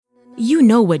You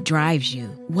know what drives you,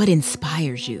 what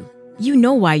inspires you. You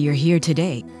know why you're here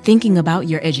today, thinking about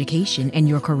your education and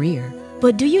your career.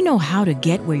 But do you know how to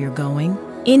get where you're going?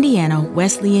 Indiana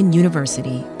Wesleyan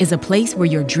University is a place where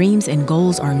your dreams and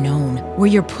goals are known, where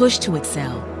you're pushed to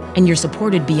excel, and you're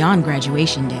supported beyond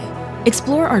graduation day.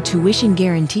 Explore our tuition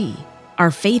guarantee,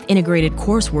 our faith-integrated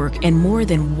coursework, and more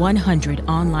than 100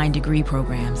 online degree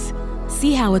programs.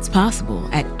 See how it's possible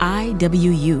at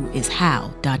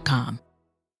iwuishow.com.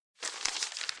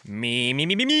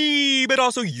 Me, but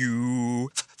also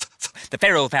you. The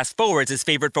Pharaoh fast forwards his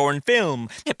favorite foreign film,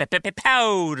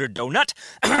 Powder Donut.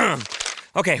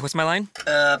 Okay, what's my line?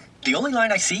 The only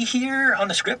line I see here on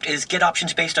the script is get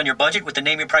options based on your budget with the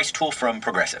Name Your Price tool from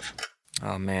Progressive.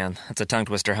 Oh man, that's a tongue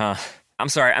twister, huh? I'm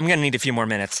sorry, I'm gonna need a few more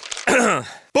minutes.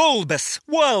 Bulbous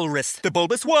Walrus, the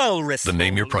Bulbous Walrus. The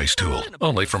Name Your Price tool,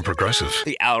 only from Progressive.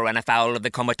 The owl ran afoul of the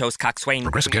comatose coxswain.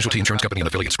 Progressive Casualty Insurance Company and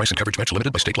affiliates. Price and coverage match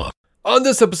limited by state law. On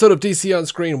this episode of DC On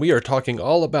Screen, we are talking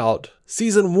all about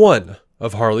Season 1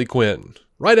 of Harley Quinn.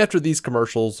 Right after these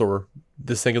commercials, or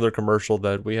the singular commercial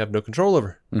that we have no control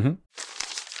over.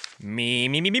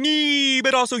 Me,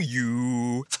 but also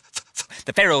you.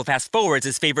 The Pharaoh fast forwards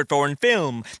his favorite foreign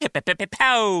film,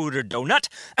 Powder Donut.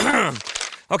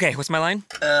 Okay, what's my line?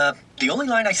 The only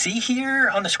line I see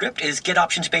here on the script is get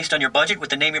options based on your budget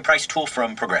with the Name Your Price tool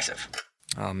from Progressive.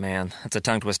 Oh man, that's a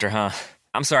tongue twister, huh?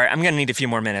 I'm sorry, I'm gonna need a few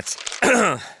more minutes.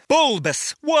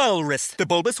 Bulbous Walrus, the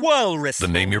Bulbous Walrus. The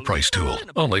Name Your Price tool,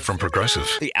 only from Progressive.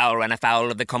 The owl ran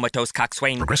afoul of the comatose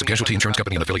coxswain. Progressive Casualty Insurance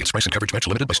Company and affiliates. Price and coverage match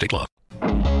limited by state law.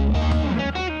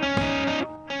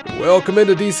 Welcome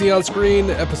into DC On Screen,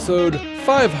 episode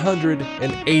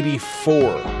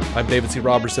 584. I'm David C.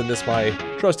 Robertson, this is my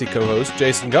trusty co-host,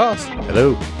 Jason Goss.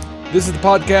 Hello. This is the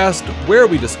podcast where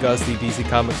we discuss the DC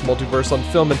Comics multiverse on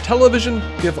film and television,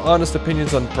 give honest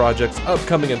opinions on projects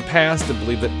upcoming and past, and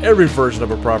believe that every version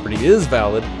of a property is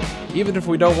valid, even if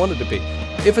we don't want it to be.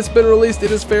 If it's been released,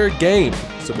 it is fair game,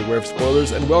 so beware of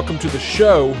spoilers, and welcome to the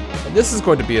show. And this is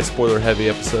going to be a spoiler-heavy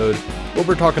episode, where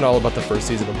we're talking all about the first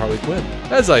season of Harley Quinn,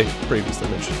 as I previously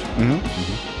mentioned.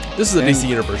 This is a DC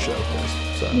Universe show, of course.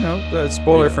 So,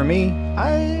 spoiler for me.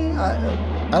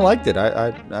 I liked it.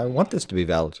 I want this to be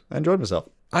valid. I enjoyed myself.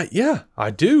 I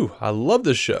do. I love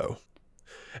this show.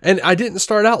 And I didn't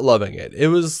start out loving it.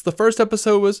 The first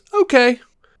episode was okay,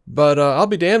 but I'll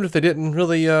be damned if they didn't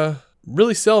really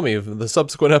sell me the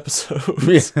subsequent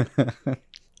episodes.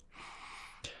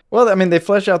 Well, I mean, they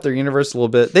flesh out their universe a little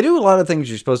bit. They do a lot of things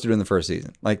you're supposed to do in the first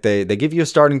season. Like they give you a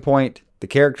starting point. The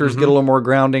characters get a little more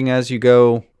grounding as you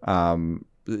go.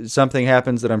 Something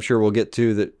happens that I'm sure we'll get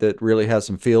to that really has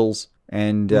some feels.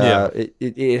 And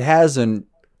it has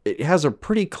a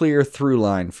pretty clear through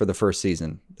line for the first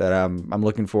season that I'm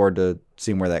looking forward to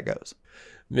seeing where that goes.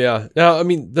 Yeah. Now, I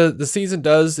mean, the season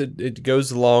does it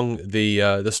goes along the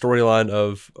storyline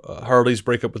of Harley's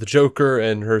breakup with the Joker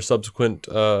and her subsequent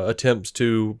attempts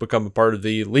to become a part of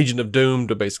the Legion of Doom,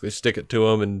 to basically stick it to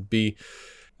him and be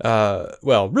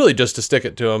really just to stick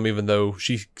it to him, even though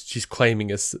she's claiming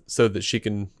it so that she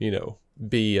can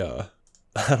be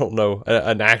I don't know,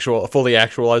 a fully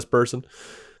actualized person.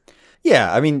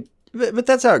 Yeah, I mean, but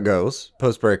that's how it goes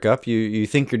post breakup. You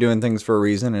think you're doing things for a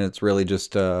reason, and it's really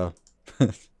just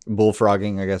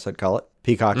bullfrogging, I guess I'd call it,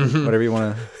 peacocking, whatever you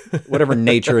want to, whatever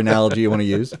nature analogy you want to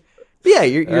use. But yeah,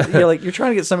 you're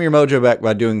trying to get some of your mojo back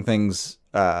by doing things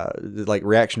like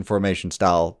reaction formation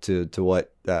style to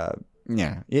what you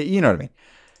know what I mean.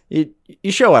 You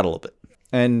show out a little bit,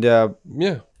 and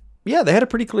yeah, they had a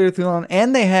pretty clear through line,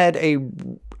 and they had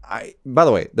by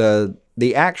the way, the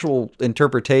actual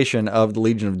interpretation of the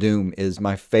Legion of Doom is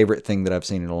my favorite thing that I've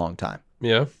seen in a long time.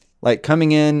 Yeah. Like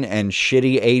coming in and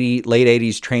shitty late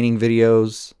 80s training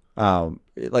videos,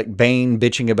 like Bane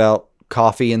bitching about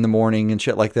coffee in the morning and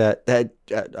shit like that.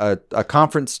 A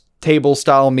conference table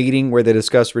style meeting where they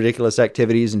discuss ridiculous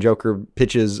activities and Joker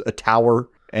pitches a tower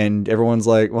and everyone's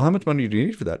like, well, how much money do you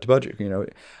need for that to budget?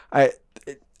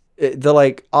 The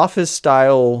like office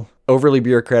style, overly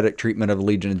bureaucratic treatment of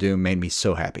Legion of Doom made me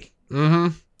so happy.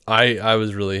 I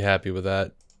was really happy with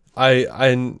that.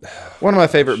 One of my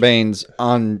favorite Banes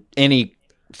on any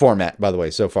format, by the way,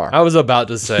 so far. I was about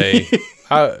to say,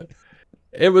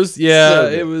 it was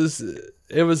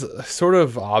sort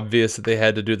of obvious that they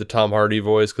had to do the Tom Hardy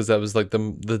voice because that was like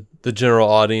the general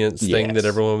audience thing that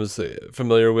everyone was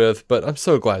familiar with. But I'm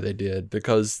so glad they did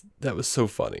because that was so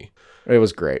funny. It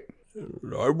was great.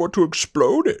 I want to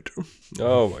explode it.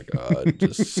 Oh my God.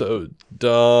 Just so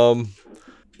dumb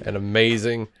and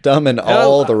amazing. Dumb in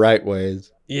all the right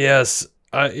ways. Yes.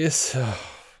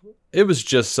 It was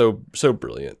just so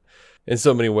brilliant in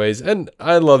so many ways. And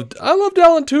I loved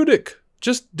Alan Tudyk.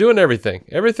 just doing everything.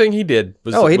 Everything he did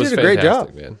was he was did a great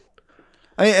fantastic, job, man.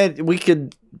 I mean, we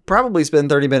could probably spend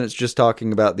 30 minutes just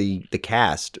talking about the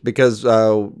cast because,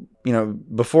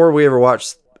 before we ever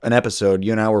watched an episode,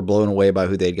 you and I were blown away by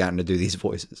who they'd gotten to do these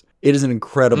voices. It is an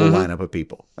incredible lineup of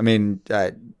people. I mean,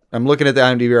 I'm looking at the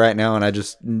IMDb right now, and I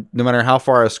just, no matter how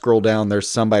far I scroll down, there's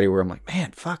somebody where I'm like,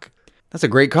 man, fuck, that's a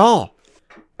great call.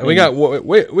 And we got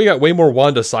way more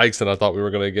Wanda Sykes than I thought we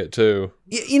were going to get too.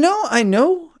 I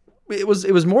know it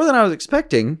was more than I was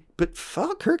expecting, but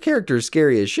fuck, her character is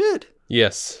scary as shit.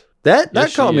 Yes. That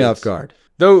caught me off guard.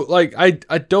 Though, like, I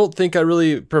don't think I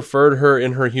really preferred her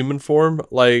in her human form.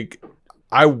 Like,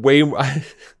 I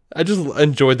just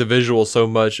enjoyed the visual so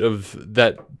much of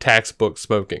that tax book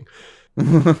smoking.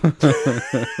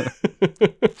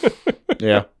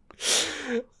 Yeah.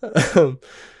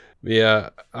 Yeah.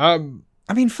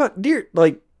 I mean, fuck, dear,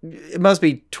 like, it must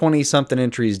be 20-something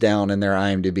entries down in their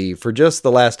IMDb for just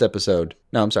the last episode.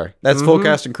 No, I'm sorry. That's full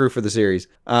cast and crew for the series.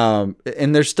 And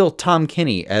there's still Tom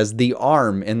Kenny as the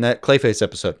arm in that Clayface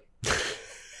episode.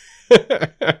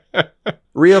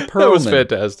 Rhea Perlman. That was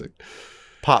fantastic.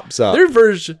 Pops up.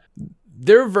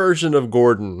 Their version of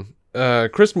Gordon,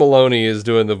 Chris Maloney is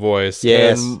doing the voice.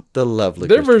 Yes, and the lovely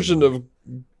their Chris version Maloney. of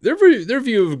their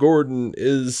view of Gordon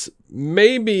is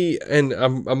maybe, and I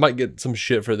might get some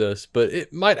shit for this, but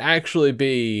it might actually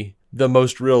be the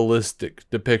most realistic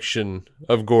depiction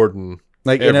of Gordon.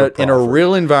 Like in a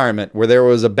real environment where there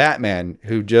was a Batman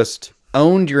who just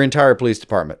owned your entire police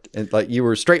department, and like you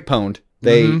were straight pwned.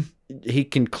 He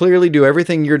can clearly do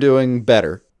everything you're doing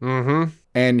better. Mm-hmm.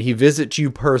 And he visits you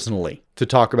personally to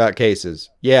talk about cases.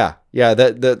 Yeah.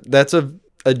 That's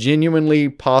a genuinely,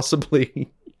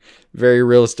 possibly very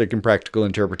realistic and practical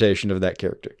interpretation of that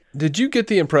character. Did you get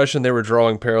the impression they were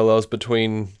drawing parallels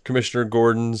between Commissioner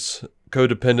Gordon's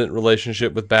codependent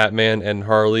relationship with Batman and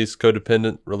Harley's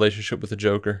codependent relationship with the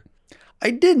Joker?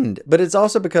 I didn't, but it's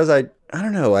also because I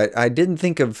don't know, I didn't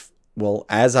think of, well,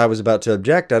 as I was about to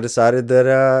object, I decided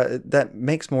that that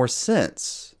makes more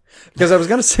sense. Because I was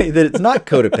going to say that it's not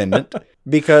codependent,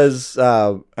 because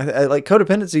I like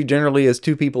codependency generally is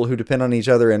two people who depend on each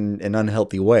other in an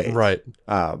unhealthy way. Right.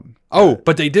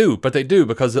 But they do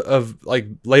because of, like,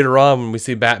 later on when we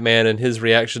see Batman and his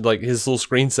reaction, like his little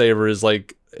screensaver is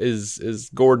like is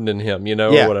Gordon and him,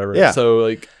 or whatever. Yeah. So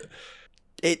like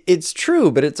it's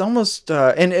true, but it's almost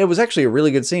and it was actually a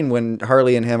really good scene when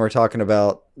Harley and him are talking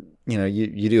about,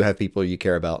 you do have people you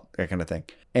care about, that kind of thing.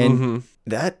 And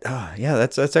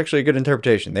that's actually a good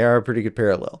interpretation. They are a pretty good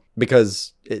parallel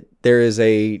because there is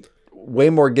a way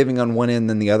more giving on one end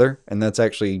than the other. And that's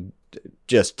actually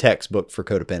just textbook for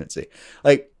codependency.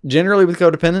 Like generally with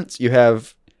codependence, you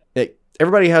have,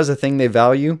 everybody has a thing they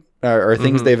value or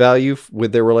things they value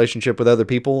with their relationship with other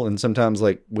people. And sometimes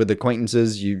like with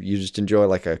acquaintances, you just enjoy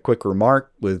like a quick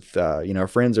remark with,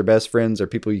 friends or best friends or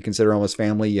people you consider almost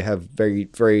family. You have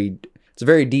it's a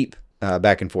very deep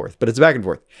back and forth, but it's back and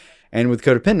forth. And with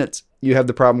codependence, you have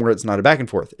the problem where it's not a back and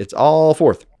forth. It's all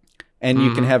forth. And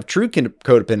you can have true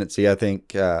codependency, I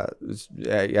think,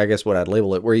 I guess what I'd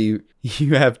label it, where you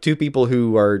have two people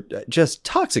who are just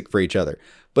toxic for each other,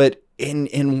 but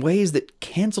in ways that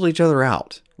cancel each other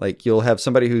out. Like you'll have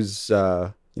somebody who's,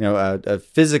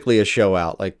 physically a show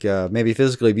out, like maybe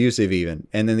physically abusive even.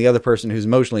 And then the other person who's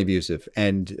emotionally abusive.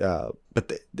 And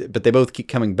but they both keep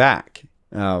coming back.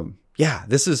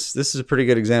 This is a pretty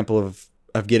good example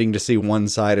of getting to see one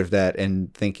side of that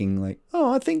and thinking like,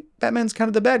 oh, I think Batman's kind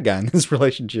of the bad guy in this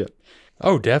relationship.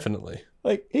 Oh, definitely.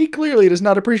 Like he clearly does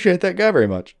not appreciate that guy very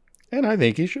much. And I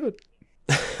think he should.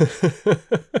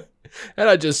 And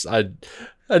I just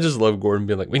love Gordon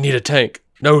being like, we need a tank.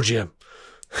 No, Jim.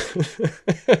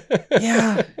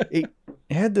 Yeah. It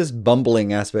had this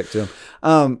bumbling aspect to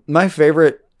him. My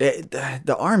favorite,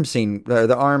 the arm scene,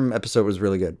 the arm episode was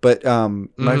really good. But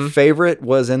my favorite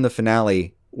was in the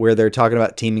finale where they're talking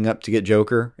about teaming up to get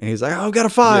Joker. And he's like, oh, I've got a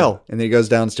file. Yeah. And then he goes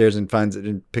downstairs and finds it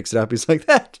and picks it up. He's like,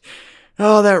 that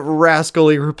rascal,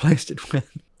 he replaced it with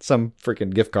some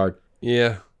freaking gift card.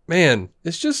 Yeah. Man,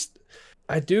 it's just,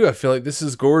 I feel like this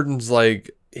is Gordon's,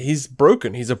 like, he's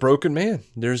broken. He's a broken man.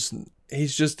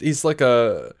 He's like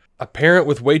a parent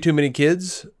with way too many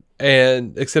kids.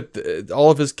 And except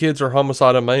all of his kids are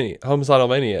homicidal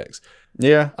maniacs.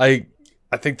 Yeah.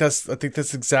 I think that's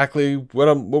exactly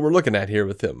what we're looking at here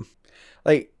with him.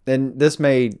 Like, and this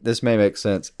may make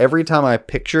sense. Every time I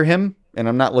picture him, and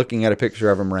I'm not looking at a picture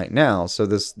of him right now, so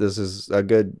this is a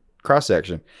good cross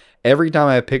section. Every time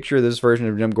I picture this version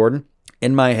of Jim Gordon,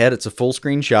 in my head it's a full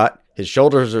screen shot. His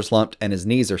shoulders are slumped and his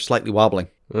knees are slightly wobbling.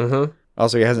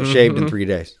 Also, he hasn't shaved in 3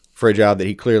 days for a job that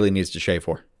he clearly needs to shave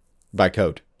for by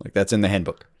code. Like that's in the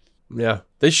handbook. Yeah.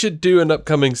 They should do an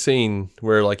upcoming scene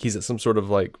where like he's at some sort of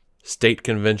like state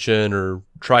convention or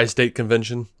tri-state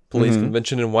convention, police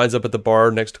convention, and winds up at the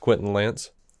bar next to Quentin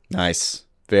Lance. Nice.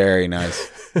 Very nice.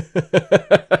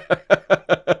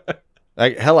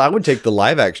 Like, hell, I would take the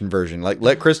live action version. Like,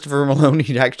 let Christopher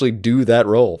Maloney actually do that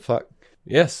role. Fuck.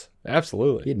 Yes,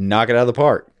 absolutely. He'd knock it out of the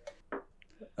park.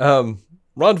 Ron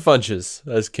Funches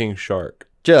as King Shark.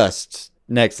 Just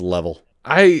next level.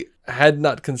 I had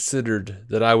not considered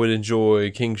that I would enjoy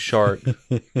King Shark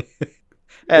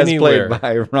As anywhere. played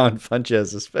by Ron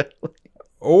Funches, especially.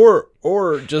 Or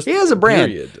just He has a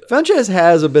brand. period. Funches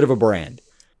has a bit of a brand.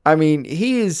 I mean,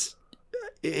 he's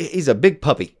a big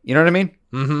puppy. You know what I mean?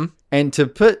 Mm-hmm. And to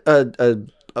put a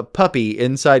puppy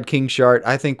inside King Shark,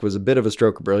 I think was a bit of a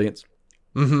stroke of brilliance.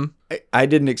 Mm-hmm. I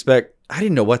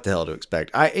didn't know what the hell to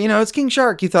expect. It's King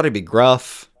Shark. You thought he'd be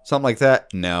gruff, something like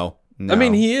that. No. I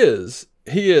mean, he is.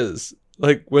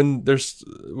 Like when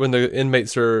the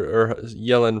inmates are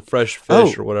yelling fresh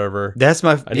fish or whatever. That's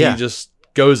my and he just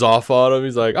goes off on him.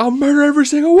 He's like, I'll murder every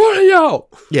single one of y'all.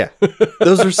 Yeah.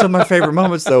 Those are some of my favorite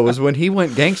moments though, was when he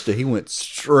went gangsta. He went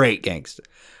straight gangsta.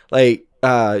 Like,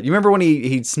 you remember when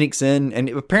he sneaks in, and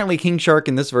apparently King Shark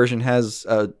in this version has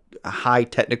a high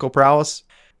technical prowess,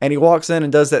 and he walks in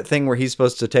and does that thing where he's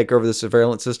supposed to take over the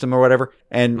surveillance system or whatever,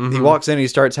 and he walks in and he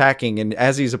starts hacking, and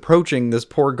as he's approaching this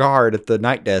poor guard at the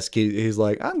night desk, he's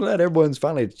like, I'm glad everyone's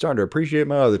finally starting to appreciate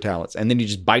my other talents, and then he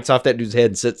just bites off that dude's head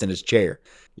and sits in his chair.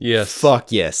 Yes.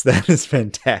 Fuck yes, that is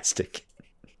fantastic.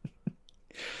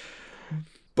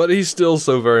 But he's still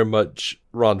so very much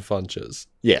Ron Funches.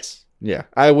 Yes. Yeah.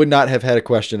 I would not have had a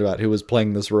question about who was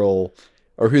playing this role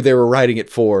or who they were writing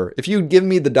it for. If you'd given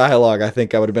me the dialogue, I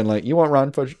think I would have been like, you want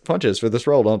Ron Funches for this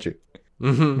role, don't you?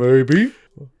 Mm-hmm. Maybe.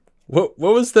 What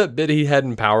was that bit he had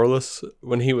in Powerless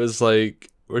when he was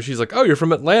like, where she's like, oh, you're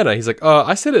from Atlanta. He's like,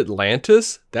 I said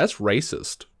Atlantis? That's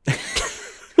racist.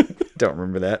 Don't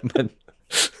remember that, but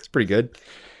it's pretty good.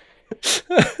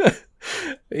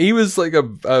 He was like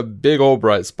a big old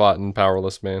bright spot in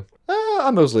Powerless, man.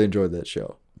 I mostly enjoyed that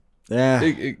show. Yeah.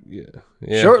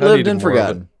 Yeah. Short-lived and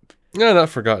forgotten. No, not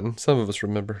forgotten. Some of us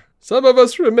remember.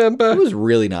 It was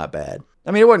really not bad.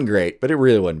 I mean, it wasn't great, but it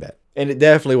really wasn't bad. And it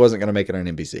definitely wasn't going to make it on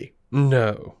NBC.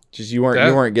 No. Just you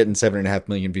weren't getting 7.5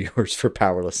 million viewers for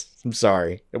Powerless. I'm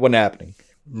sorry. It wasn't happening.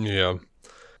 Yeah.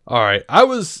 All right. I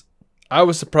was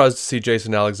surprised to see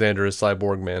Jason Alexander as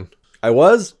Cyborg Man. I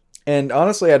was. And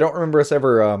honestly, I don't remember us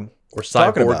ever or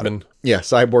talking about Cyborgman. it. Yeah,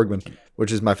 Cyborgman,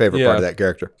 which is my favorite part of that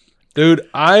character. Dude,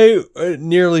 I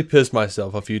nearly pissed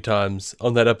myself a few times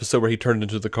on that episode where he turned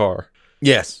into the car.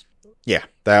 Yes. Yeah,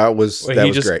 that was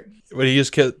great. When he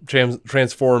just kept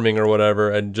transforming or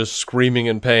whatever and just screaming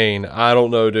in pain. I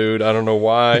don't know, dude. I don't know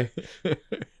why.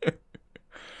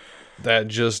 That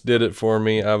just did it for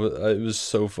me. It was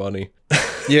so funny.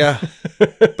 Yeah,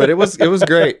 but it was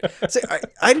great. See,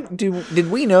 did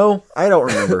we know? I don't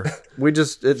remember. We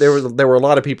just there were a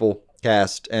lot of people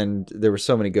cast, and there were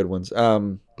so many good ones. I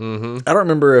don't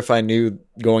remember if I knew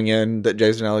going in that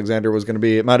Jason Alexander was going to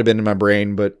be. It might have been in my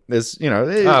brain, but this,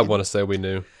 I want to say we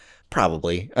knew.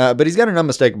 Probably, but he's got an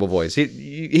unmistakable voice.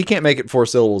 He can't make it 4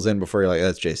 syllables in before you're like,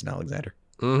 that's Jason Alexander.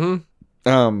 And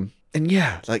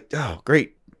yeah, like, oh,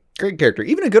 great character.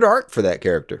 Even a good arc for that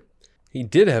character. He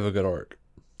did have a good arc.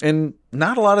 And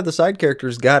not a lot of the side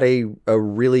characters got a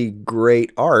really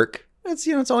great arc.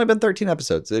 It's only been 13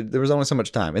 episodes. There was only so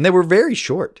much time, and they were very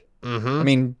short. I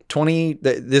mean, 20.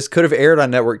 This could have aired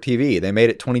on network TV. They made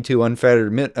it 22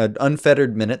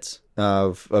 unfettered minutes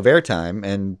of airtime,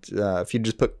 and if you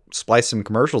just splice some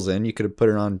commercials in, you could have put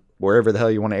it on wherever the hell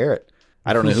you want to air it.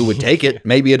 I don't know who would take it.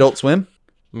 Maybe Adult Swim.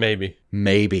 Maybe.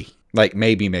 Like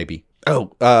maybe.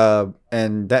 Oh,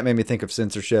 and that made me think of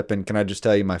censorship. And can I just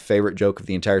tell you my favorite joke of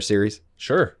the entire series?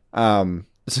 Sure.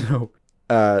 So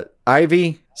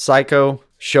Ivy, Psycho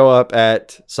show up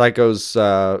at Psycho's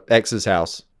ex's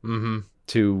house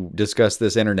to discuss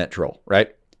this internet troll,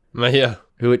 right? Yeah.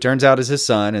 Who it turns out is his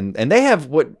son. And they have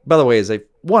what, by the way, is a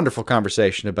wonderful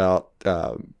conversation about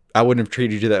I wouldn't have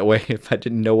treated you that way if I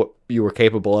didn't know what you were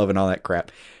capable of and all that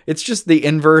crap. It's just the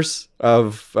inverse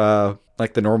of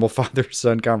like the normal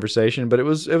father-son conversation, but it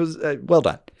was well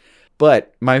done.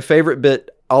 But my favorite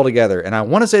bit altogether, and I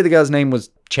want to say the guy's name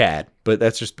was Chad, but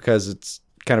that's just because it's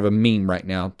kind of a meme right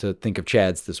now to think of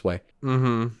Chads this way.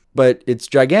 But it's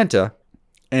Giganta,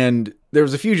 and there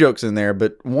was a few jokes in there,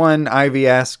 but one, Ivy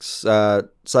asks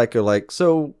Psycho, like,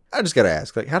 so I just got to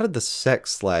ask, like, how did the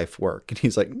sex life work? And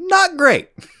he's like, not great.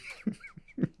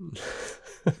 Which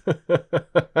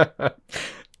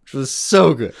was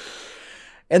so good.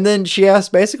 And then she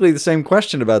asked basically the same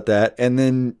question about that. And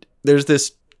then there's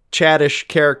this chattish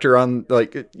character on,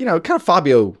 like, you know, kind of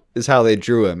Fabio is how they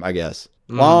drew him, I guess.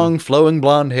 Long, flowing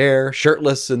blonde hair,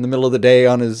 shirtless in the middle of the day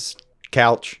on his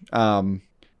couch. I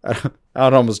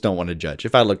almost don't want to judge.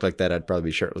 If I looked like that, I'd probably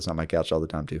be shirtless on my couch all the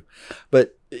time too.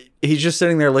 But he's just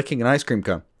sitting there licking an ice cream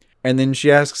cone. And then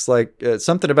she asks, like,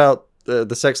 something about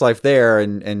the sex life there,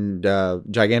 and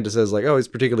Giganta says, like, oh, he's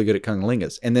particularly good at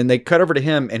cunnilingus. And then they cut over to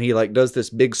him, and he, like, does this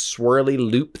big swirly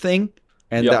loop thing,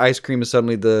 and the ice cream is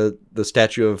suddenly the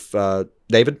statue of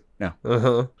David.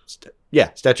 No,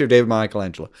 statue of David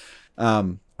Michelangelo.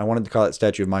 I wanted to call it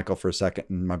statue of Michael for a second,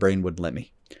 and my brain wouldn't let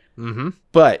me.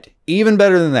 But even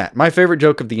better than that, my favorite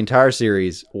joke of the entire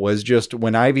series was just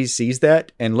when Ivy sees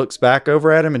that and looks back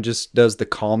over at him and just does the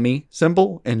call me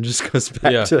symbol and just goes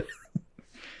back to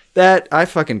that. I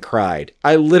fucking cried.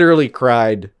 I literally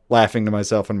cried laughing to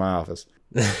myself in my office.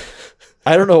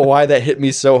 I don't know why that hit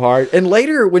me so hard. And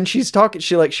later when she's talking,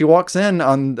 she walks in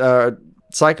on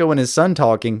Psycho and his son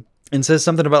talking and says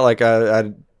something about, like,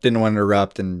 I didn't want to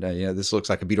interrupt, and this looks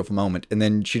like a beautiful moment. And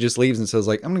then she just leaves and says,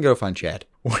 like, I'm gonna go find Chad,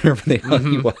 wherever the hell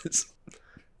he was.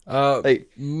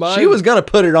 She was gonna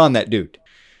put it on that dude.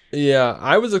 Yeah,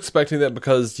 I was expecting that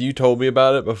because you told me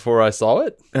about it before I saw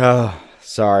it. Oh,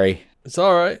 sorry. It's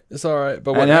all right.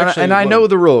 But I know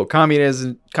the rule. Comedy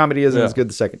isn't as good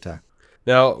the second time.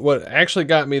 Now, what actually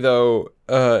got me though,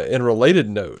 in a related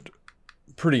note,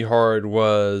 pretty hard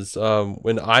was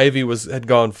when Ivy had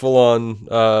gone full on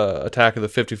Attack of the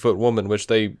 50-Foot Woman, which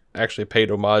they actually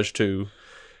paid homage to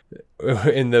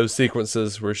in those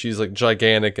sequences where she's like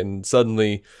gigantic and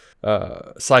suddenly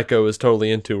Psycho is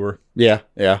totally into her. Yeah.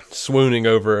 Swooning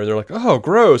over her, and they're like, oh,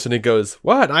 gross. And he goes,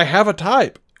 what? I have a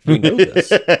type. We know this.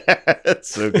 That's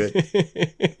so good.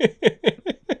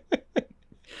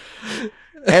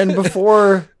 And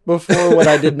before what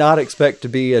I did not expect to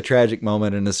be a tragic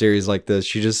moment in a series like this,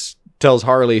 she just tells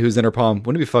Harley, who's in her palm,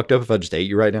 wouldn't it be fucked up if I just ate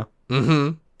you right now?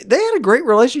 They had a great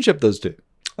relationship, those two.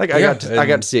 Like, I got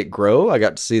to see it grow. I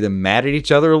got to see them mad at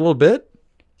each other a little bit.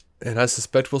 And I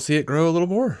suspect we'll see it grow a little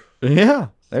more. Yeah,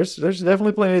 there's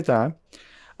definitely plenty of time.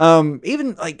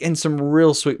 Even like in some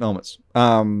real sweet moments.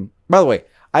 By the way,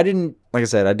 I didn't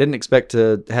expect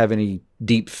to have any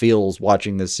deep feels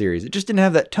watching this series. It just didn't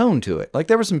have that tone to it. Like,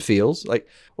 there were some feels, like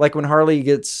when Harley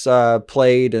gets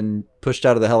played and pushed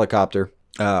out of the helicopter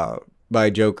by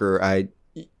Joker. I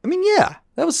mean, yeah,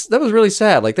 that was really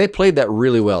sad. Like, they played that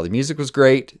really well. The music was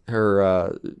great.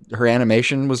 Her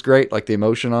animation was great. Like, the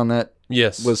emotion on that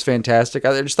was fantastic.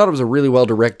 I just thought it was a really well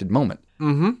directed moment.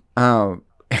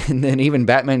 And then even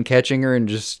Batman catching her and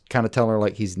just kind of telling her,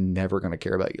 like, he's never going to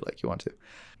care about you like you want to.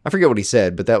 I forget what he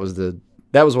said, but that was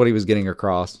what he was getting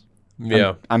across.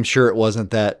 Yeah. I'm sure it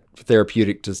wasn't that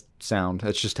therapeutic to sound.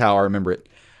 That's just how I remember it.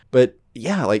 But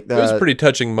yeah, like it was a pretty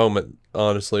touching moment,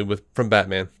 honestly, from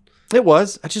Batman. It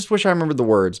was. I just wish I remembered the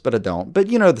words, but I don't. But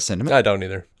you know the sentiment. I don't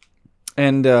either.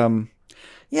 And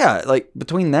yeah, like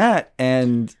between that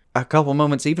and a couple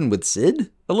moments even with Sid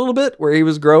a little bit where he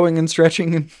was growing and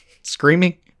stretching and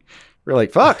screaming. We're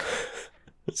like, fuck.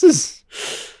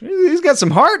 He's got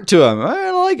some heart to him.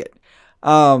 I like it.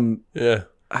 Yeah.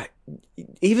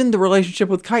 Even the relationship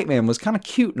with Kite Man was kind of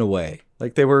cute in a way.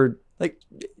 Like, they were like,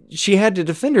 she had to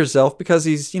defend herself because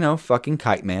he's, fucking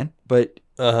Kite Man. But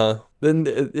then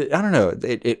I don't know.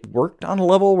 It worked on a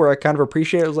level where I kind of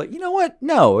appreciate it. I was like, you know what?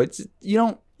 No, it's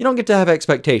you don't get to have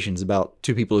expectations about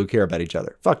two people who care about each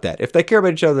other. Fuck that. If they care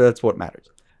about each other, that's what matters.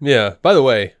 Yeah. By the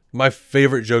way, my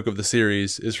favorite joke of the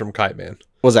series is from Kite Man.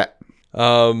 What's that?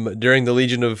 During the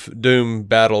Legion of Doom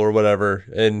battle or whatever,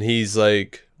 and he's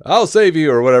like, I'll save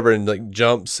you or whatever, and like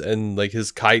jumps and like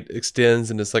his kite extends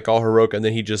and it's like all heroic, and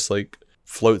then he just like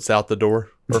floats out the door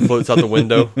or floats out the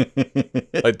window.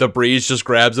 Like the breeze just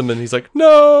grabs him and he's like,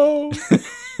 no.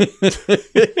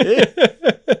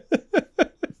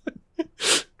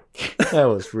 That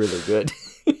was really good.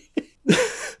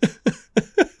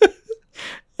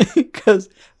 Because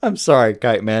I'm sorry,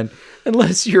 Kite Man,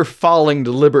 unless you're falling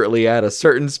deliberately at a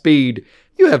certain speed,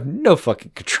 you have no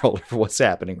fucking control over what's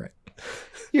happening right now.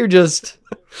 You're just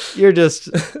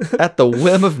at the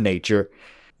whim of nature.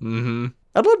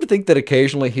 I'd love to think that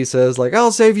occasionally he says, like,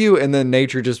 I'll save you, and then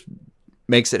nature just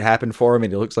makes it happen for him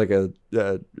and he looks like a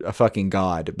fucking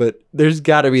god. But there's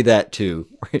got to be that too,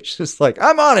 where it's just like,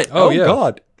 I'm on it. Oh yeah.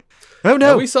 God. Oh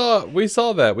no. Yeah, we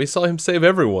saw that. We saw him save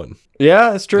everyone.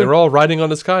 Yeah, that's true. They were all riding on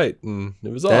his kite, and it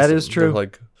was awesome. That is true.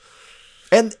 Like,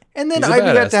 and then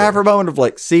Ivy got to have her moment of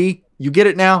like, see, you get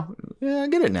it now? Yeah, I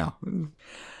get it now.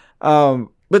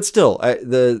 But still,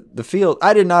 the field,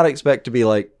 I did not expect to be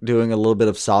like doing a little bit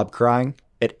of sob crying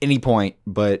at any point,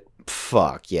 but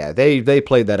fuck yeah, they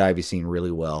played that Ivy scene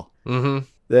really well.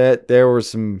 That there were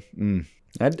some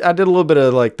I did a little bit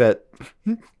of like that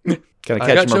kind of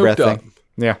catching my breath thing.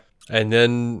 Yeah. And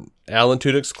then Alan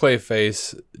Tudyk's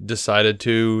Clayface decided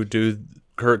to do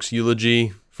Kirk's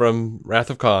eulogy from Wrath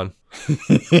of Khan.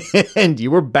 And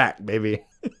you were back, baby.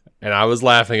 And I was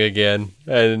laughing again.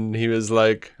 And he was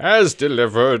like, as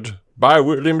delivered by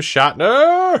William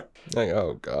Shatner. Like,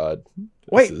 oh, God.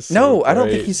 Wait, no, I don't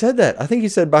think he said that. I think he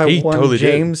said by one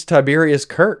James Tiberius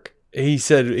Kirk. He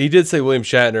did say William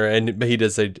Shatner, but he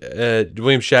did say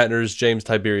William Shatner's James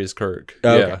Tiberius Kirk.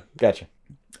 Oh, okay. Yeah. Gotcha.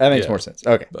 That makes more sense.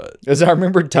 Okay. Because I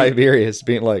remember Tiberius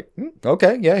being like,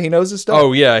 okay, yeah, he knows his stuff.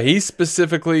 Oh, yeah. He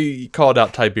specifically called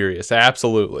out Tiberius.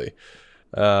 Absolutely.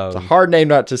 It's a hard name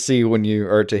not to see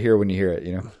to hear when you hear it,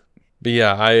 you know? But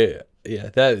yeah,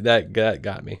 that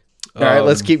got me. All right,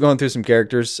 let's keep going through some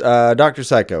characters. Dr.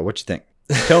 Psycho, what you think?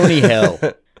 Tony Hell.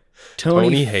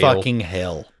 Tony fucking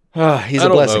Hell. He's a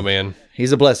blessing. I don't know, man.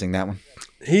 He's a blessing, that one.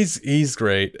 He's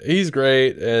great. He's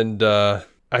great. And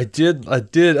I feel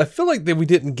like that we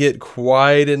didn't get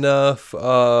quite enough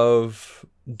of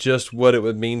just what it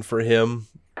would mean for him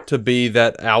to be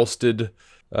that ousted,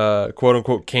 quote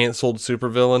unquote, canceled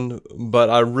supervillain. But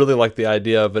I really like the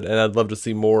idea of it, and I'd love to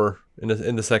see more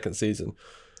in the second season.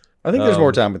 I think there's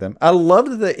more time with him. I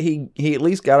loved that he at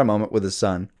least got a moment with his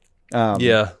son.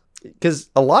 Yeah. Because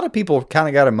a lot of people kind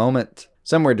of got a moment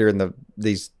somewhere during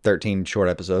these 13 short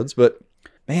episodes. But,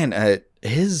 man,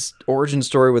 his origin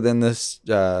story within this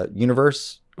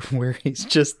universe, where he's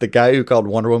just the guy who called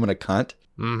Wonder Woman a cunt.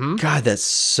 Mm-hmm. God, that's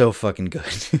so fucking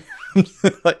good.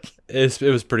 It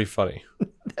was pretty funny.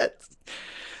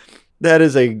 That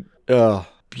is a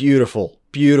beautiful,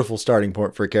 beautiful starting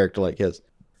point for a character like his.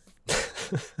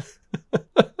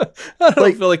 I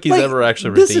don't feel like he's ever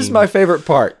actually redeemed. This is my favorite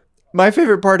part. My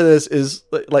favorite part of this is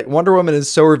like Wonder Woman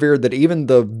is so revered that even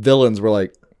the villains were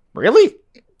like, really?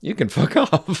 You can fuck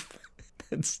off.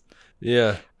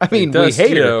 Yeah. I mean, we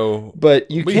hate her,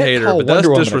 but you can't call Wonder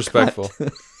Woman disrespectful.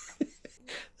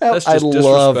 That's just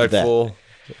disrespectful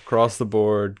across the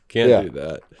board. Can't do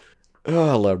that. Oh,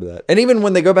 I loved that. And even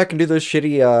when they go back and do those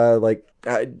shitty,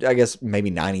 I guess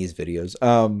maybe 90s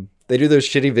videos, they do those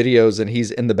shitty videos and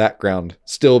he's in the background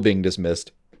still being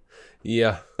dismissed.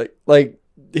 Yeah. Like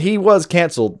he was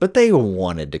canceled, but they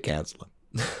wanted to cancel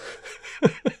him.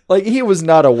 Like he was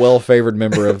not a well-favored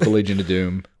member of the Legion of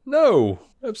Doom. No,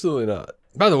 absolutely not.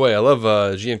 By the way, I love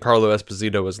Giancarlo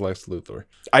Esposito as Lex Luthor.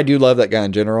 I do love that guy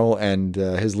in general, and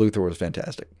his Luthor was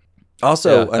fantastic.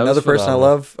 Also, another person I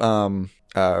love, Rahul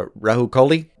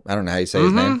Kohli. I don't know how you say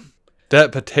his name.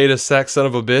 That potato sack son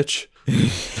of a bitch.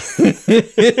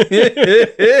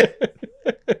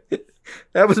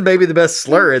 That was maybe the best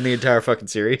slur in the entire fucking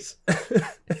series.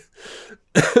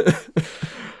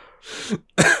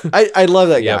 I love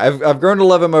that guy. Yep. I've grown to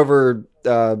love him over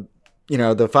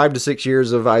the 5 to 6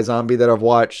 years of iZombie that I've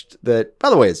watched. That, by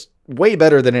the way, is way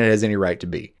better than it has any right to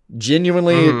be.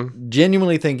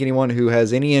 Genuinely think anyone who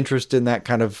has any interest in that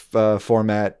kind of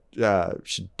format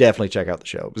should definitely check out the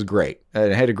show. It was great.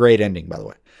 It had a great ending, by the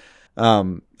way.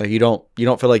 Like you don't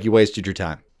feel like you wasted your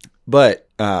time. But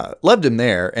loved him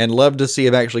there, and loved to see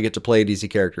him actually get to play a DC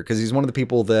character, because he's one of the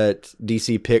people that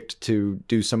DC picked to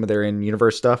do some of their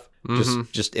in-universe stuff,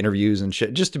 just interviews and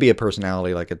shit, just to be a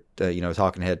personality, like a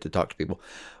talking head to talk to people.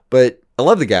 But I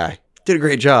love the guy, did a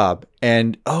great job,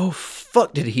 and oh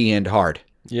fuck, did he end hard?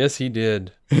 Yes, he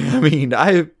did. I mean,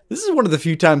 this is one of the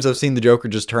few times I've seen the Joker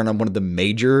just turn on one of the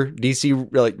major DC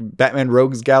like Batman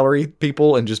Rogues Gallery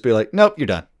people and just be like, nope, you're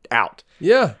done, out.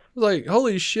 Yeah. Like,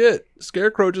 holy shit,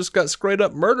 Scarecrow just got straight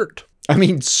up murdered. I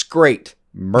mean,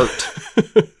 murt.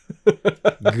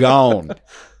 Gone.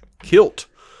 Kilt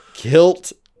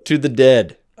to the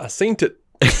dead. I seen it.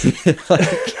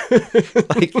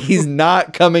 like he's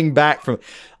not coming back from,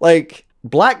 like,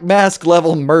 Black Mask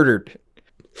level murdered.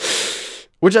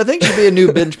 Which I think should be a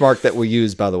new benchmark that we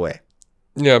use, by the way.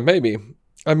 Yeah, maybe.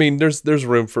 I mean, there's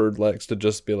room for Lex to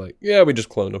just be like, yeah, we just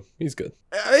cloned him. He's good.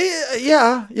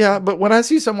 Yeah. But when I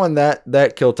see someone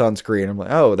that kilt on screen, I'm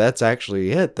like, oh, that's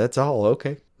actually it. That's all.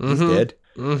 Okay. He's dead.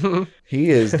 Mm-hmm.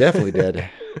 He is definitely dead.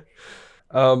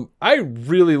 I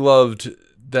really loved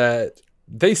that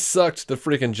they sucked the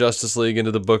freaking Justice League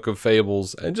into the Book of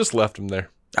Fables and just left them there.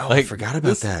 Oh, I forgot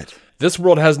about that. This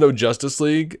world has no Justice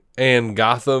League, and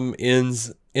Gotham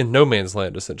ends in no man's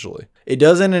land, essentially. It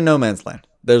does end in no man's land.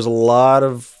 There's a lot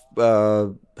of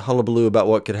hullabaloo about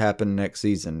what could happen next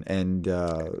season, and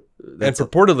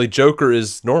purportedly Joker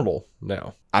is normal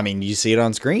now. I mean, you see it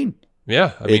on screen.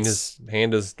 Yeah, I mean, his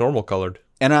hand is normal colored.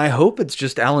 And I hope it's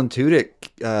just Alan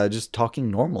Tudyk just talking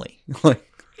normally. Like,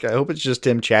 I hope it's just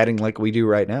him chatting like we do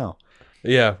right now.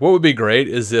 Yeah, what would be great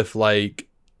is if, like,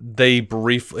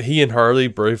 he and Harley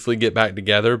briefly get back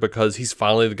together because he's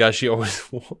finally the guy she always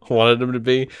wanted him to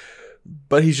be,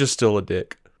 but he's just still a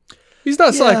dick. He's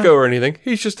not psycho or anything.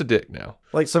 He's just a dick now.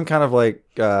 Like some kind of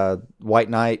White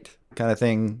Knight kind of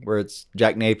thing where it's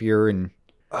Jack Napier and...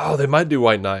 Oh, they might do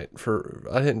White Knight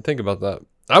I didn't think about that.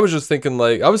 I was just thinking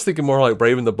more like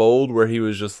Brave and the Bold, where he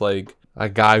was just like a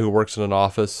guy who works in an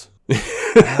office.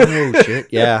 Oh, shit.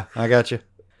 Yeah, I got you.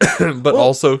 But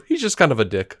also, he's just kind of a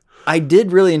dick. I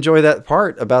did really enjoy that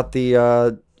part about the...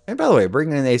 and by the way,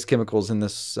 bringing in Ace Chemicals in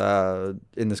this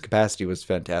capacity was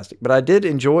fantastic. But I did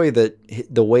enjoy that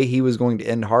the way he was going to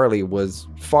end Harley was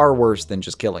far worse than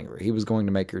just killing her. He was going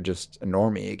to make her just a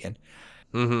normie again.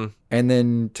 Mm-hmm. And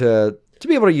then to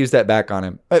be able to use that back on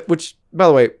him, which, by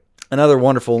the way, another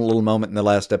wonderful little moment in the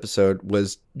last episode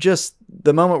was just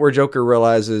the moment where Joker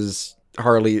realizes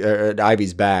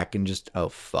Ivy's back and just, oh,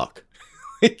 fuck.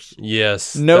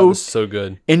 Yes, no, that was so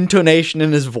good. Intonation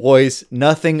in his voice,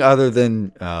 nothing other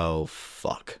than, oh,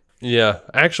 fuck. Yeah,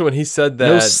 actually, when he said that...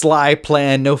 No sly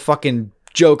plan, no fucking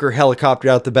Joker helicopter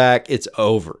out the back, it's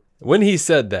over. When he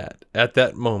said that, at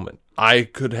that moment, I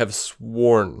could have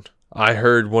sworn I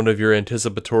heard one of your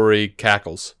anticipatory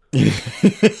cackles.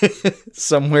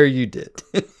 Somewhere you did.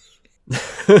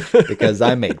 Because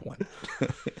I made one.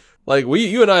 Like,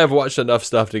 you and I have watched enough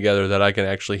stuff together that I can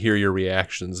actually hear your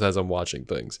reactions as I'm watching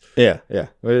things. Yeah.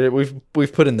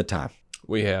 We've put in the time.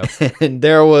 We have. And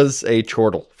there was a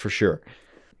chortle, for sure.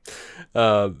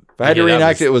 If I had to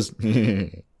reenact it, it was...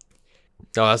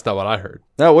 No, that's not what I heard.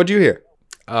 No, what'd you hear?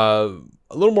 A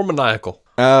little more maniacal.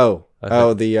 Oh,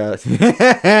 that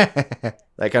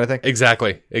kind of thing?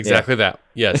 Exactly that.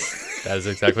 Yes, that is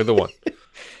exactly the one.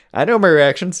 I know my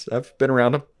reactions. I've been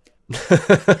around them.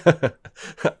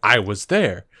 I was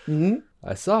there. Mm-hmm.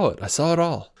 I saw it. I saw it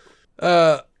all.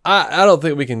 I don't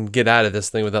think we can get out of this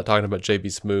thing without talking about JB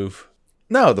Smoove.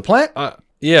 No, the plant?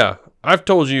 Yeah. I've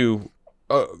told you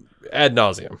ad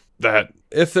nauseum that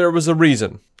if there was a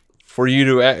reason for you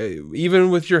to, even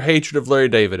with your hatred of Larry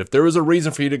David, if there was a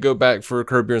reason for you to go back for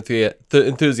Curb Your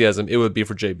Enthusiasm, it would be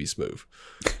for JB Smoove.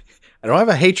 I don't have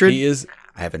a hatred.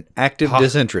 I have an active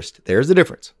disinterest. There's a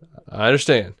difference. I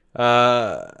understand.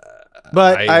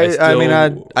 But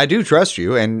I do trust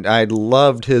you, and I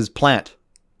loved his plant.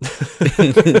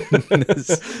 It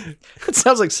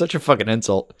sounds like such a fucking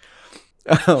insult.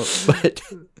 But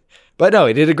no,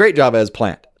 he did a great job as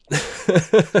plant.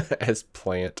 As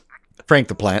plant. Frank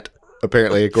the Plant,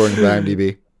 apparently, according to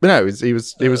IMDb. But no, he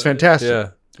was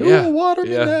fantastic. Yeah. Water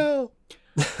me now.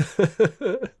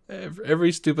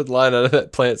 Every stupid line out of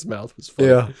that plant's mouth was funny.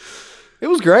 Yeah. It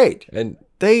was great. And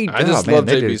they did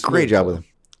a great job with him.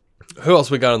 Who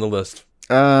else we got on the list?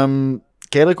 Kaylee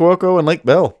Cuoco and Lake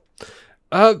Bell.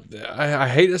 I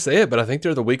hate to say it, but I think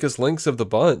they're the weakest links of the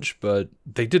bunch, but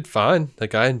they did fine.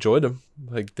 Like, I enjoyed them.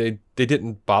 Like, they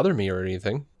didn't bother me or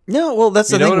anything. No, well, that's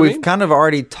the thing. We've kind of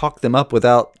already talked them up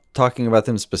without talking about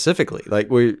them specifically. Like,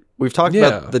 we've talked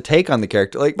about the take on the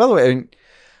character. Like, by the way,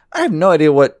 I have no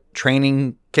idea what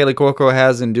training Kaylee Cuoco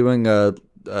has in doing a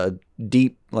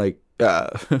deep,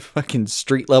 fucking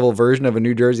street level version of a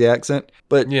New Jersey accent,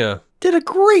 but did a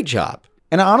great job.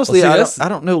 And honestly, I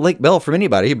don't know Lake Bell from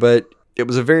anybody, but it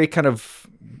was a very kind of,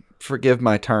 forgive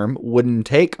my term, wooden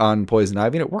take on Poison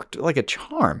Ivy, and it worked like a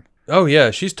charm. Oh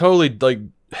yeah, she's totally like,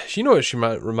 you know what she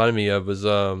might remind me of was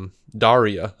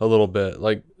Daria a little bit,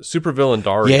 like supervillain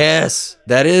Daria. Yes,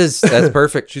 that's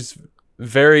perfect. She's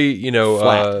very,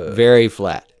 flat, very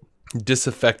flat,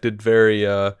 disaffected, very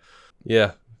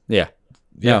yeah.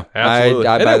 No, absolutely.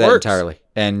 I buy that entirely,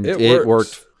 and it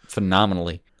worked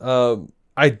phenomenally.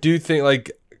 I do think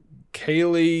like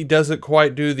Kaylee doesn't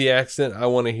quite do the accent I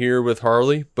want to hear with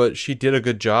Harley, but she did a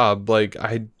good job. Like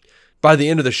by the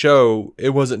end of the show,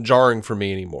 it wasn't jarring for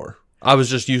me anymore. I was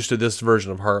just used to this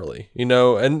version of Harley,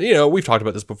 and we've talked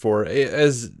about this before.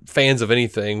 As fans of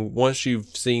anything, once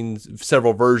you've seen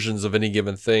several versions of any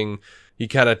given thing, you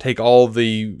kind of take all of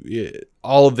the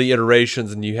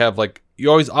iterations, and you have you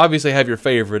always obviously have your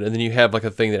favorite, and then you have like a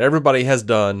thing that everybody has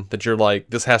done that you're like,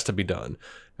 this has to be done.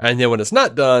 And then when it's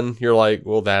not done, you're like,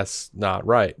 well, that's not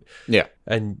right. Yeah.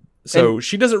 And so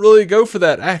she doesn't really go for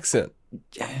that accent.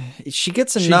 She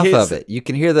gets enough of it. You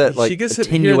can hear that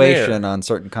attenuation on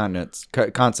certain consonants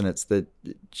that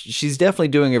she's definitely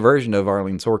doing a version of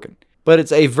Arlene Sorkin. But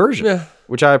it's a version,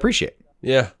 which I appreciate.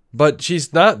 Yeah. But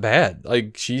she's not bad.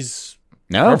 Like, she's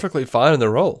perfectly fine in the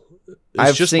role.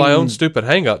 It's just my own stupid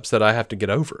hangups that I have to get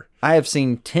over. I have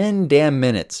seen 10 damn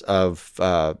minutes of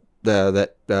the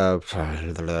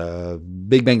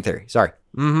Big Bang Theory. Sorry.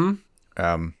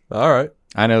 Mm-hmm. All right.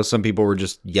 I know some people were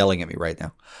just yelling at me right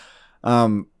now.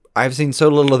 I've seen so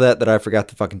little of that I forgot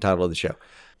the fucking title of the show.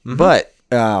 But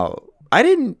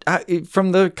from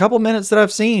the couple minutes that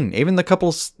I've seen, even the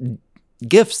couple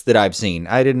GIFs that I've seen,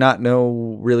 I did not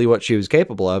know really what she was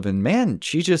capable of. And man,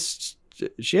 she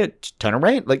had a ton of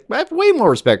range. Like, I have way more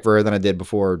respect for her than I did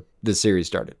before this series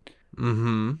started.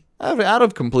 Mm-hmm. Out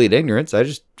of complete ignorance, I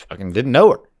just fucking didn't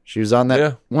know her. She was on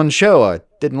that one show I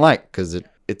didn't like because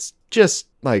it's just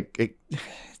like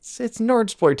it's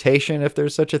Nerdsploitation, if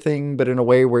there's such a thing, but in a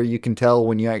way where you can tell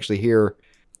when you actually hear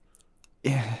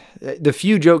the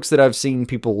few jokes that I've seen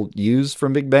people use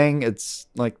from Big Bang. It's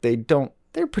like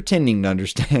they're pretending to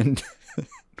understand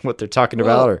what they're talking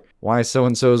about or why so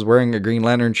and so is wearing a Green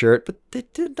Lantern shirt, but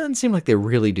it doesn't seem like they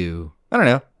really do. I don't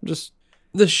know.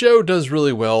 The show does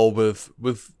really well with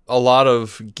a lot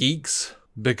of geeks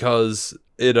because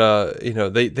it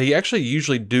they actually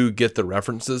usually do get the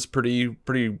references pretty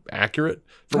accurate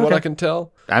from what I can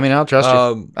tell. I mean, I'll trust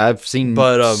you. I've seen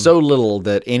so little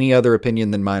that any other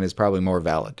opinion than mine is probably more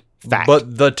valid. Fact.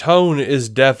 But the tone is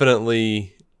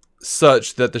definitely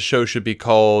such that the show should be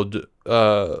called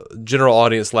General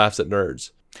Audience Laughs at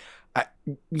Nerds.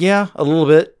 Yeah, a little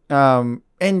bit.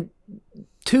 And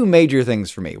two major things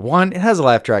for me. One, it has a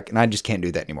laugh track, and I just can't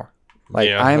do that anymore. Like,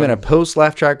 I'm in a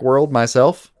post-laugh track world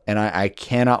myself, and I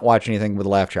cannot watch anything with a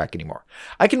laugh track anymore.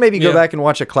 I can maybe go back and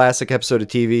watch a classic episode of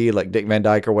TV, like Dick Van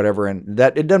Dyke or whatever, and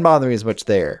that it doesn't bother me as much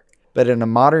there. But in a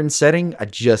modern setting, I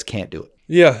just can't do it.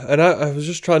 Yeah, and I was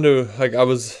just trying to, like, I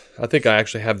think I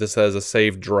actually have this as a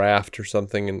saved draft or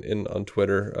something on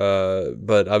Twitter,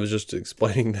 but I was just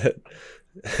explaining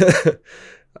that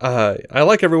I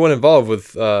like everyone involved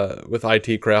with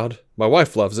IT Crowd. My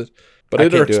wife loves it, but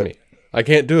it irks me. I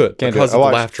can't do it because of the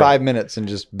laugh track. 5 minutes and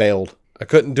just bailed. I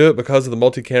couldn't do it because of the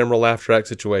multi-camera laugh track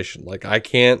situation. Like, I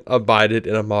can't abide it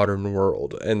in a modern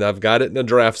world. And I've got it in a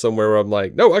draft somewhere where I'm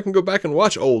like, no, I can go back and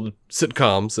watch old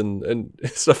sitcoms and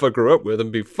stuff I grew up with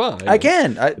and be fine. I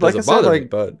can. Like I said,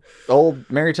 like old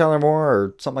Mary Tyler Moore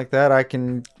or something like that, I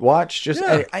can watch.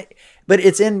 But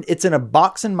it's in a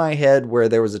box in my head where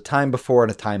there was a time before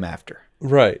and a time after.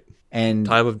 Right. And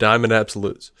time of diamond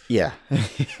absolutes. Yeah.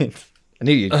 I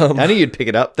knew you'd pick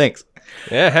it up. Thanks.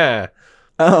 Yeah.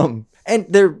 And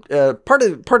there, part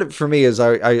of it for me is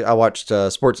I watched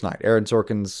Sports Night, Aaron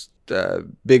Sorkin's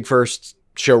big first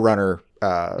showrunner.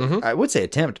 I would say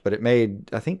attempt, but it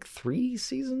made I think 3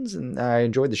 seasons, and I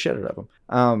enjoyed the shit out of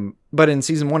them. But in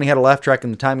season 1, he had a laugh track,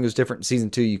 and the timing was different. In season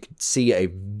 2, you could see a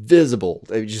visible.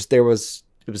 It was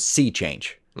sea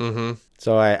change. Mm-hmm.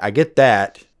 So I get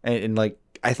that, and like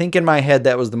I think in my head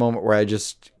that was the moment where I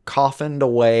just coffined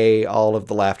away all of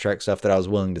the laugh track stuff that I was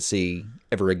willing to see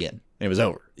ever again. And it was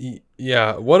over.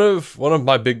 Yeah, one of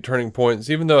my big turning points,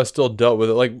 even though I still dealt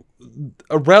with it, like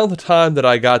around the time that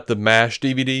I got the MASH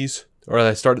DVDs, or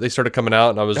they started coming out,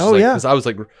 and I was because I was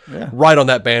like right on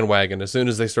that bandwagon as soon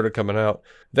as they started coming out.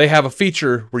 They have a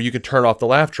feature where you could turn off the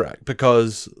laugh track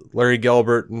because Larry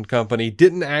Gelbart and company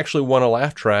didn't actually want a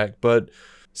laugh track, but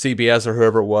CBS or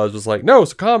whoever it was like, no,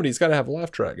 it's a comedy, it's got to have a laugh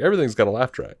track. Everything's got a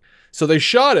laugh track. So they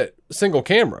shot it single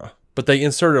camera, but they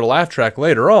inserted a laugh track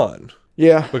later on.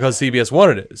 Yeah. Because CBS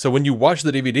wanted it. So when you watch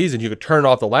the DVDs and you could turn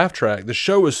off the laugh track, the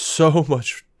show is so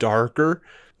much darker.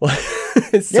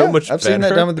 It's so much better. I've seen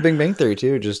that done with the Big Bang Theory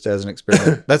too, just as an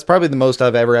experiment. That's probably the most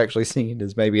I've ever actually seen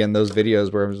is maybe in those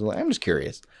videos where I'm just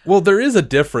curious. Well, there is a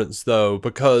difference though,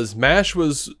 because MASH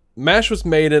was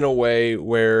made in a way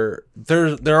where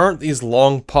there aren't these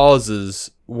long pauses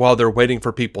while they're waiting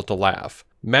for people to laugh.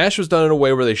 MASH was done in a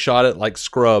way where they shot it like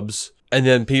Scrubs, and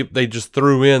then they just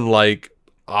threw in like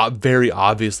very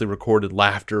obviously recorded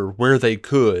laughter where they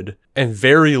could, and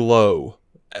very low,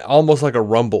 almost like a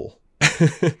rumble.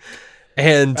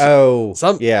 And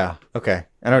yeah, okay,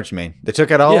 I know what you mean. They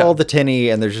took out all the tinny,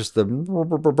 and there's just the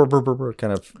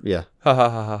kind of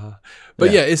But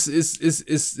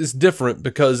it's different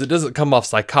because it doesn't come off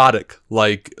psychotic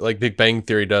like Big Bang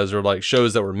Theory does, or like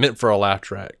shows that were meant for a laugh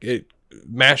track.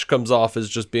 MASH comes off as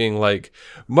just being like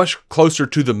much closer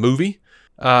to the movie,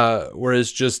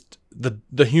 whereas just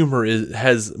the humor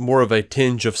has more of a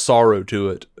tinge of sorrow to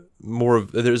it.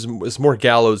 It's more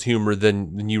gallows humor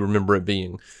than you remember it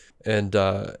being, and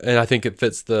I think it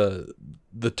fits the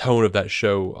tone of that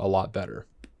show a lot better.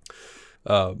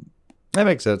 That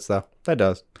makes sense, though. That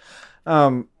does.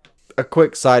 A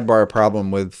quick sidebar problem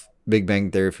with Big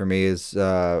Bang Theory for me is,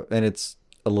 and it's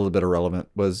a little bit irrelevant,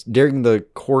 was during the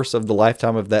course of the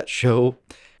lifetime of that show,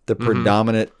 the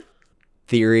predominant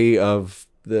theory of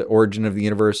the origin of the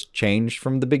universe changed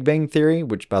from the Big Bang Theory,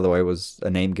 which, by the way, was a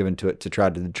name given to it to try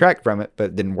to detract from it, but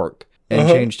it didn't work, and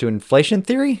changed to inflation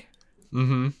theory,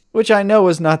 which I know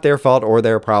is not their fault or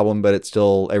their problem, but it's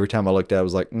still, every time I looked at it, I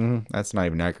was like, that's not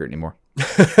even accurate anymore.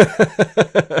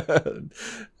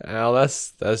 Al,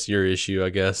 that's your issue, I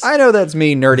guess. I know that's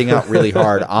me nerding out really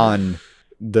hard on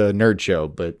the nerd show,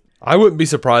 but I wouldn't be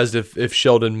surprised if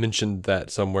Sheldon mentioned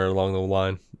that somewhere along the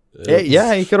line.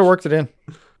 yeah, he could have worked it in.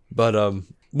 But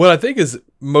what I think is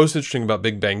most interesting about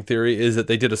Big Bang Theory is that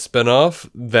they did a spinoff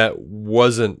that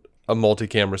wasn't a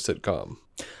multi-camera sitcom.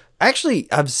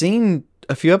 Actually, I've seen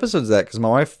a few episodes of that because my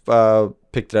wife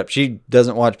picked it up. She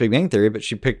doesn't watch Big Bang Theory, but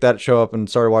she picked that show up and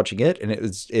started watching it, and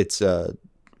it's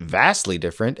vastly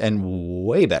different and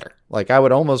way better. Like, I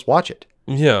would almost watch it.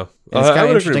 Yeah. And it's kind I of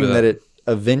would agree interesting with that it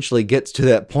eventually gets to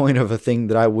that point of a thing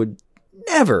that I would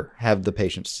never have the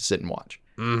patience to sit and watch.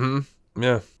 Mm-hmm.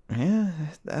 Yeah. Yeah,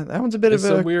 that one's a bit It's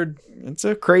of a weird. It's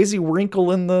a crazy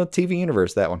wrinkle in the TV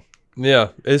universe, that one. Yeah,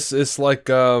 it's like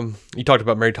you talked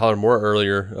about Mary Tyler Moore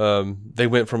earlier. They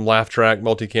went from laugh track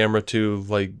multi-camera to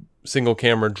like single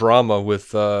camera drama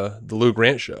with the Lou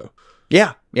Grant show.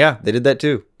 Yeah, they did that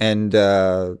too, and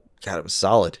God, it was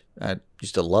solid. I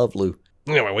used to love Lou.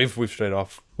 Anyway, we've strayed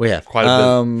off. We have quite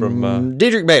a bit from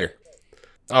Diedrich Bader.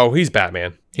 Oh, he's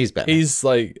Batman. He's Batman. He's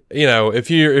like, if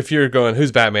you're going,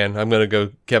 who's Batman? I'm gonna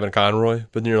go Kevin Conroy.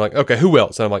 But then you're like, okay, who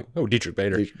else? And I'm like, oh, Diedrich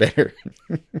Bader. Diedrich Bader.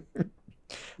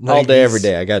 Like, all day, every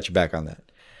day. I got you back on that.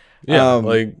 Yeah,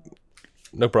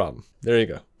 no problem. There you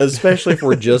go. Especially if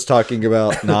we're just talking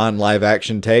about non-live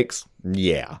action takes.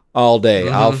 Yeah, all day.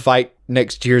 Mm-hmm. I'll fight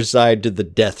next to your side to the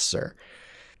death, sir.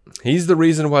 He's the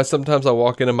reason why sometimes I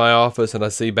walk into my office and I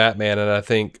see Batman and I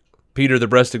think Peter the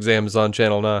Breast Exam is on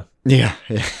Channel 9. Yeah.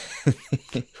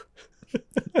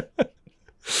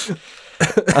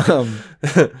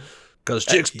 Because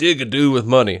chicks dig a dude with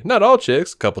money. Not all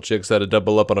chicks. A couple chicks had to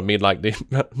double up on a me like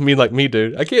me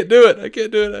dude. I can't do it.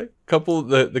 A couple,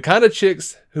 the kind of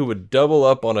chicks who would double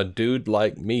up on a dude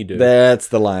like me dude. That's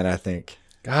the line, I think.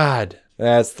 God.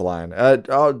 That's the line.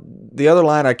 The other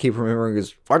line I keep remembering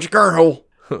is, watch your cornhole.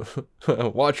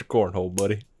 Watch your cornhole,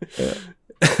 buddy.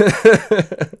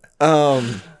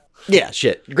 Yeah,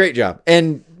 shit. Great job.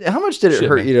 And how much did it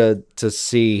hurt you to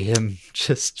see him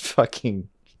just fucking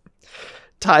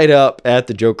tied up at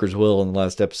the Joker's will in the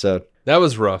last episode? That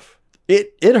was rough.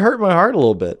 It hurt my heart a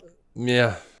little bit.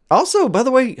 Yeah. Also, by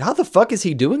the way, how the fuck is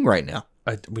he doing right now?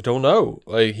 We don't know.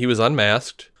 Like, he was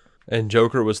unmasked, and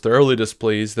Joker was thoroughly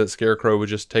displeased that Scarecrow would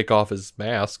just take off his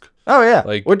mask. Oh, yeah.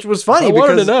 Like, which was funny I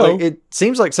wanted because to know. it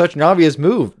seems like such an obvious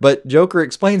move, but Joker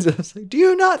explains it. It's like, do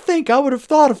you not think I would have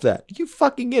thought of that? You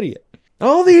fucking idiot.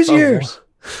 All these years.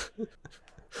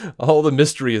 All the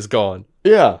mystery is gone.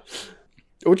 Yeah.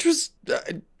 Which was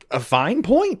a fine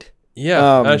point.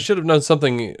 Yeah. I should have known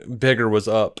something bigger was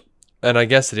up. And I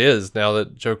guess it is now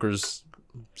that Joker's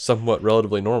somewhat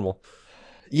relatively normal.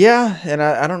 Yeah, and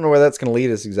I don't know where that's going to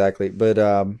lead us exactly, but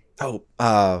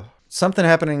something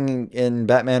happening in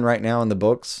Batman right now in the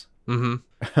books.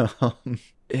 Mm-hmm.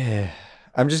 Yeah.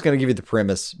 I'm just going to give you the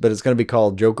premise, but it's going to be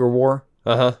called Joker War.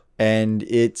 Uh-huh. And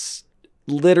it's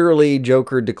literally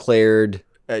Joker declared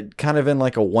kind of in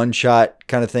like a one-shot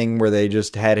kind of thing where they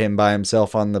just had him by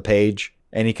himself on the page.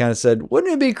 And he kind of said,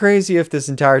 wouldn't it be crazy if this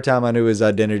entire time I knew his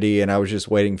identity and I was just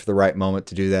waiting for the right moment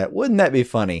to do that? Wouldn't that be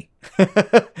funny?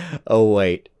 Oh,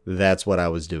 wait. That's what I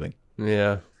was doing.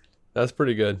 Yeah. That's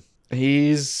pretty good.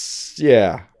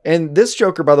 Yeah. And this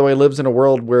Joker, by the way, lives in a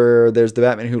world where there's the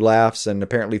Batman Who Laughs and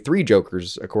apparently 3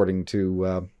 Jokers, according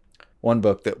to one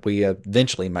book that we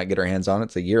eventually might get our hands on.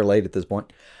 It's a year late at this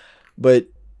point. But,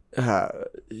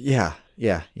 yeah.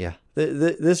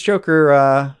 This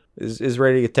Joker is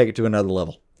ready to take it to another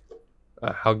level.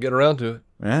 I'll get around to it.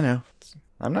 I know.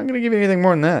 I'm not going to give you anything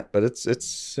more than that, but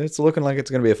it's looking like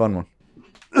it's going to be a fun one.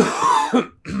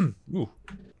 Ooh.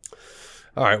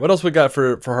 All right, what else we got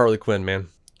for Harley Quinn, man?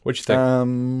 What you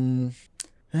think?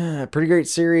 Pretty great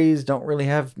series. Don't really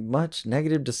have much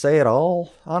negative to say at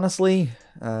all, honestly.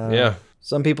 Yeah.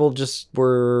 Some people just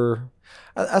were...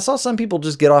 I saw some people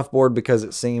just get off board because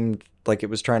it seemed like it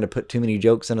was trying to put too many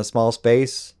jokes in a small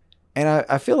space. And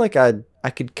I feel like I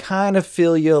could kind of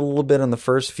feel you a little bit on the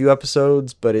first few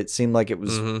episodes, but it seemed like it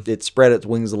was it spread its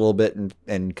wings a little bit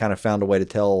and kind of found a way to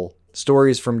tell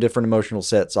stories from different emotional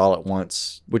sets all at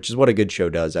once, which is what a good show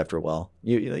does after a while.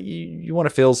 You want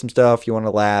to feel some stuff, you want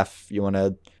to laugh, you want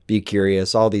to be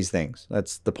curious, all these things.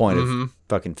 That's the point of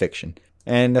fucking fiction.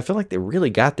 And I feel like they really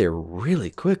got there really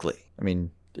quickly. I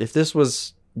mean, if this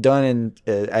was done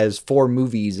as 4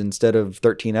 movies instead of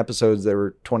 13 episodes that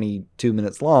were 22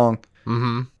 minutes long,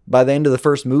 by the end of the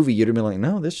first movie, you'd have been like,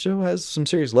 no, this show has some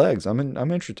serious legs. I'm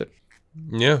interested.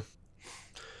 Yeah.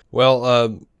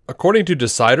 Well, according to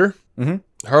Decider,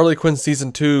 Harley Quinn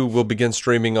Season 2 will begin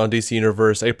streaming on DC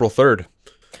Universe April 3rd.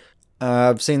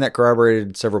 I've seen that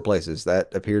corroborated several places.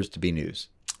 That appears to be news.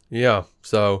 Yeah.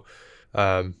 So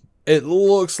it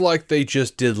looks like they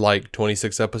just did like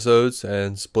 26 episodes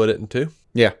and split it in two.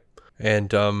 Yeah.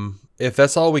 And if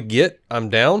that's all we get, I'm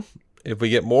down. If we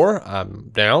get more, I'm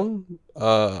down.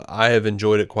 I have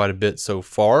enjoyed it quite a bit so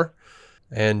far.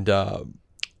 And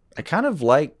I kind of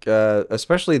like,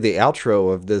 especially the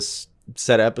outro of this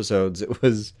set of episodes. It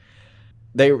was,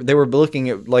 they were looking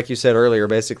at, like you said earlier,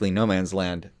 basically no man's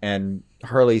land. And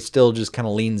Harley still just kind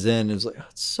of leans in and is like, oh,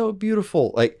 it's so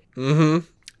beautiful. Like,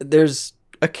 there's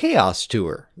a chaos to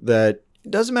her that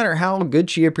doesn't matter how good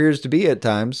she appears to be at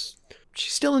times, she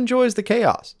still enjoys the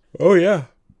chaos. Oh, yeah.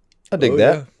 I dig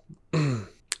that. Yeah.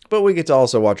 But we get to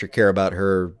also watch her care about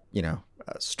her,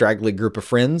 straggly group of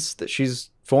friends that she's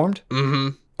formed.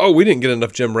 Mm-hmm. Oh, we didn't get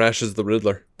enough Jim Rash as the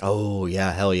Riddler. Oh,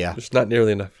 yeah. Hell yeah. Just not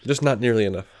nearly enough.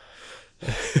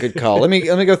 Good call. Let me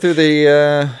go through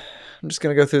the... I'm just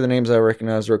going to go through the names I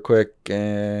recognize real quick.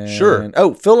 And... Sure.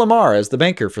 Oh, Phil Lamar as the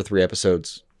banker for 3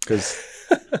 episodes. Because...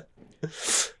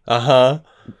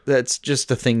 That's just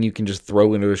a thing you can just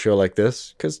throw into a show like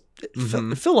this. Because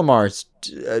Phil Lamar's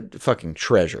a fucking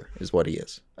treasure, is what he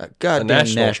is. A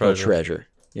goddamn national treasure.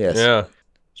 Yes. Yeah. I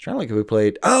was trying to think who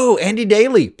played... Oh, Andy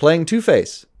Daly playing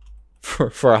Two-Face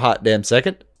for a hot damn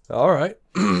second. All right.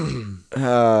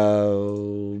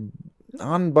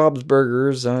 On Bob's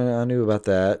Burgers, I knew about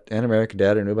that. And American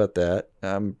Dad, I knew about that.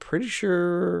 I'm pretty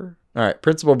sure... All right,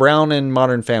 Principal Brown in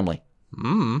Modern Family.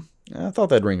 I thought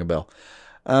that'd ring a bell.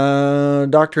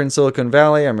 Doctor in Silicon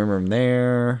Valley, I remember him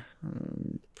there.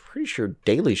 Pretty sure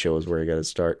Daily Show is where he got his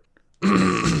start.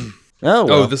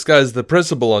 Oh, this guy's the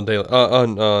principal on Daily.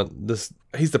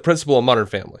 He's the principal on Modern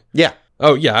Family. Yeah.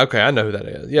 Oh yeah, okay, I know who that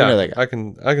is. Yeah, I know that guy.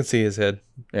 I can see his head.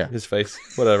 Yeah, his face.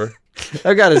 Whatever.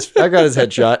 I got his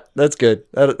headshot. That's good.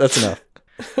 That's enough.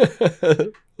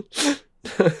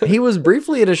 He was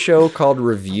briefly at a show called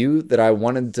Review that I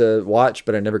wanted to watch,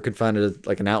 but I never could find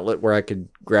an outlet where I could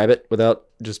grab it without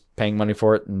just paying money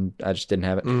for it, and I just didn't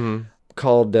have it.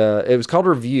 It was called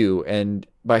Review, and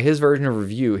by his version of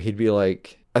Review, he'd be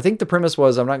like, I think the premise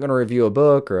was, I'm not going to review a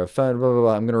book or a fun, blah, blah,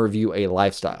 blah. I'm going to review a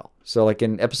lifestyle. So like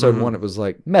in episode 1, it was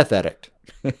like meth addict.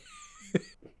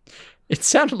 It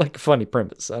sounded like a funny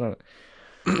premise. I don't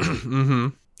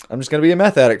know. I'm just going to be a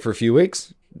meth addict for a few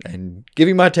weeks and give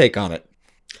you my take on it.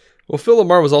 Well, Phil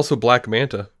Lamar was also Black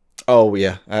Manta. Oh,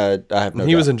 yeah. I have no doubt.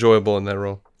 He was enjoyable in that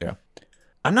role. Yeah.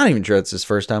 I'm not even sure it's his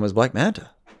first time as Black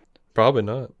Manta. Probably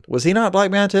not. Was he not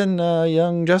Black Manta in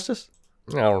Young Justice?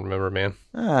 I don't remember, man.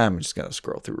 I'm just going to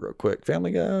scroll through real quick.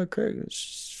 Family Guy,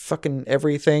 fucking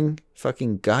everything.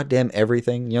 Fucking goddamn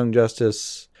everything. Young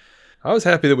Justice. I was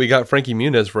happy that we got Frankie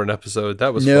Muniz for an episode.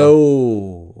 That was fun.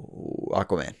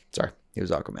 Aquaman. Sorry. He was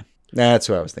Aquaman. That's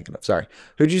who I was thinking of. Sorry.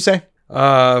 Who'd you say?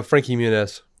 Frankie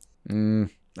Muniz.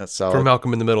 That's solid. From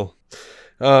Malcolm in the Middle.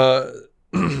 I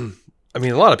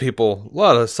mean, a lot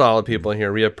of solid people in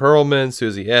here. Rhea Perlman,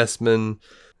 Susie Essman,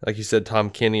 like you said, Tom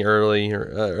Kenny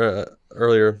earlier.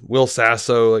 Will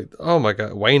Sasso, like, oh my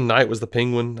God, Wayne Knight was the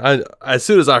Penguin. As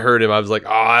soon as I heard him, I was like,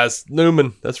 that's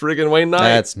Newman. That's freaking Wayne Knight.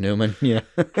 That's Newman. Yeah.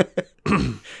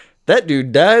 That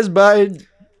dude dies by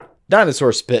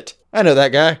dinosaur spit. I know that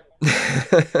guy.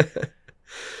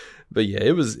 But yeah,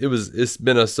 it's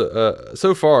been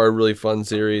so far a really fun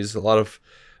series. A lot of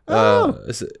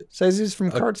says he's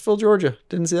from Cartersville, Georgia.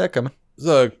 Didn't see that coming. It's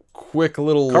a quick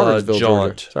little jaunt.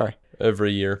 Georgia. Sorry.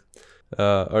 Every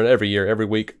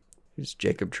week. Who's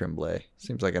Jacob Tremblay?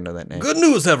 Seems like I know that name. Good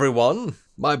news, everyone.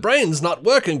 My brain's not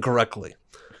working correctly.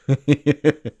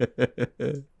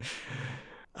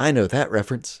 I know that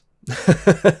reference.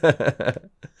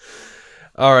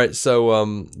 All right,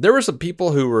 so there were some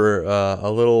people who were a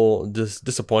little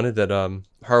disappointed that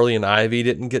Harley and Ivy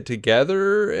didn't get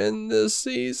together in this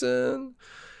season.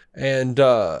 And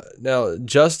now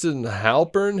Justin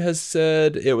Halpern has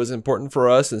said it was important for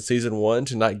us in season 1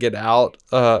 to not get her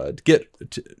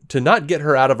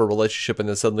out of a relationship and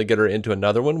then suddenly get her into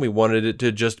another one. We wanted it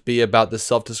to just be about the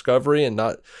self-discovery and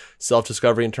not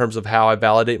self-discovery in terms of how I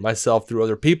validate myself through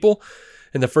other people.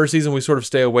 In the first season, we sort of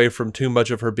stay away from too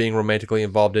much of her being romantically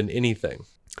involved in anything.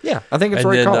 Yeah, I think it's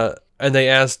right call. And they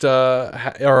asked,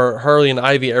 are Harley and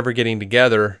Ivy ever getting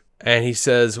together? And he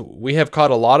says, we have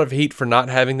caught a lot of heat for not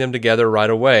having them together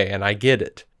right away, and I get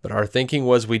it. But our thinking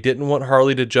was we didn't want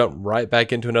Harley to jump right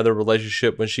back into another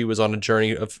relationship when she was on a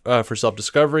journey for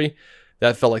self-discovery.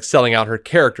 That felt like selling out her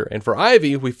character. And for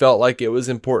Ivy, we felt like it was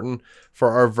important for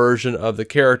our version of the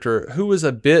character who has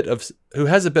a bit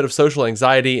of social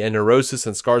anxiety and neurosis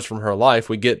and scars from her life.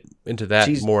 We get into that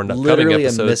more in the upcoming episode.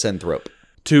 She's literally a misanthrope.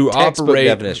 To Textbook operate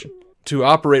definition. to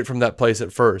operate from that place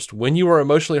at first. When you are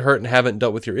emotionally hurt and haven't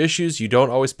dealt with your issues, you don't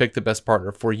always pick the best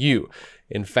partner for you.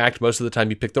 In fact, most of the time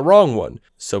you pick the wrong one.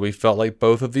 So we felt like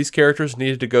both of these characters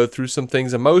needed to go through some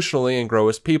things emotionally and grow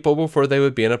as people before they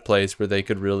would be in a place where they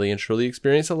could really and truly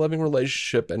experience a loving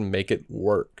relationship and make it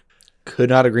work. Could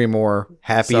not agree more.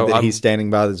 Happy that he's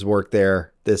standing by his work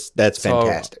there. That's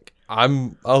fantastic.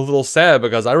 I'm a little sad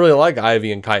because I really like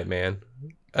Ivy and Kite Man.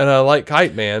 And I like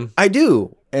Kite Man. I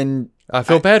do. And I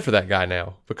feel bad for that guy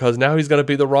now because now he's going to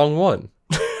be the wrong one.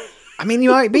 I mean, you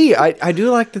might be. I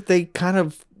do like that they kind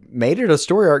of made it a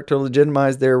story arc to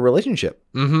legitimize their relationship.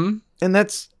 Mm-hmm. And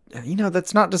that's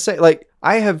not to say, like,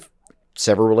 I have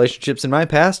several relationships in my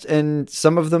past, and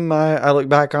some of them I look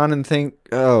back on and think,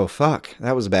 oh, fuck,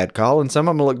 that was a bad call. And some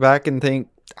of them I look back and think,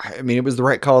 I mean, it was the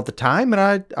right call at the time,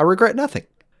 and I regret nothing.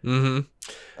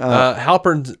 Mm-hmm.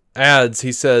 Halpern adds,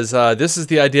 he says, this is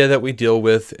the idea that we deal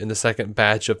with in the second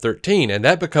batch of 13, and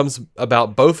that becomes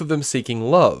about both of them seeking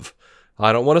love.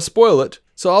 I don't want to spoil it,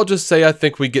 so I'll just say I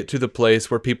think we get to the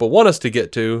place where people want us to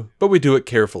get to, but we do it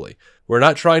carefully. We're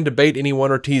not trying to bait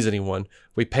anyone or tease anyone.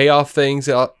 We pay off things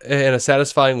in a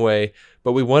satisfying way,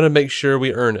 but we want to make sure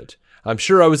we earn it. I'm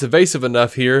sure I was evasive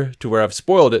enough here to where I've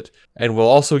spoiled it, and will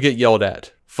also get yelled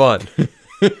at. Fun.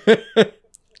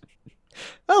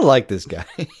 I like this guy.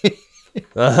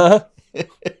 Uh-huh.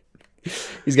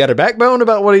 He's got a backbone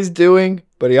about what he's doing,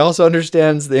 but he also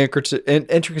understands the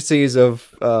intricacies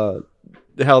of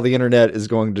how the internet is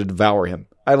going to devour him.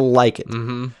 I like it.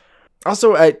 Mm-hmm.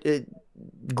 Also,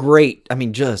 great. I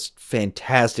mean, just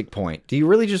fantastic point. Do you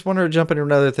really just want her to jump into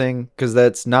another thing? Because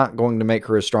that's not going to make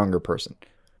her a stronger person.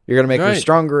 You're going to make her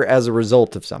stronger as a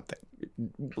result of something.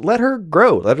 Let her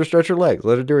grow. Let her stretch her legs.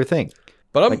 Let her do her thing.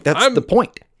 But that's the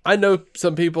point. I know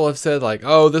some people have said, like,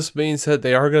 oh, this means that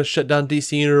they are going to shut down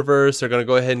DC Universe. They're going to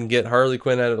go ahead and get Harley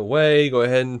Quinn out of the way. Go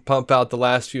ahead and pump out the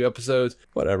last few episodes.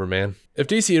 Whatever, man. If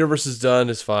DC Universe is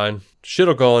done, it's fine.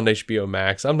 Shit'll go on HBO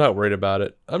Max. I'm not worried about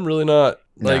it. I'm really not.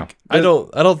 Like, no.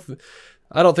 I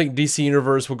don't think DC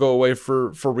Universe will go away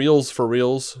for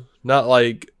reals. Not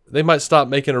like they might stop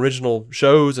making original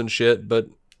shows and shit, but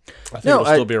I think it'll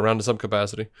still be around to some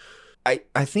capacity.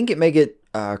 I think it may get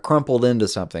crumpled into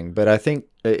something, but I think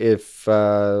if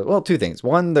two things.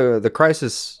 One, the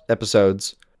Crisis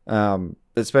episodes,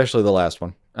 especially the last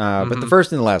one, but the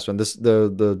first and the last one,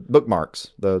 the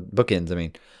bookmarks, the bookends. I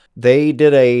mean, they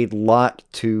did a lot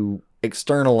to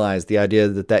externalize the idea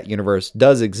that universe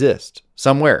does exist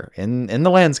somewhere in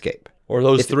the landscape. Or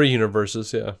those three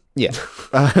universes, yeah. Yeah,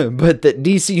 but that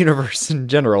DC Universe in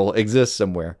general exists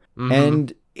somewhere,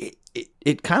 and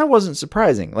it kind of wasn't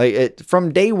surprising. Like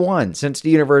from day one, since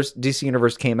DC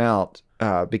Universe came out,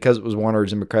 because it was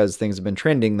Warner's and because things have been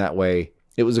trending that way,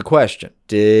 it was a question: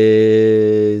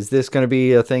 is this going to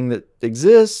be a thing that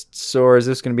exists, or is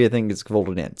this going to be a thing that's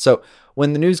folded in? So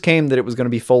when the news came that it was going to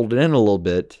be folded in a little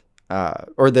bit,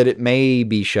 or that it may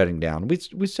be shutting down, we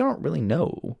still don't really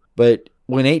know. But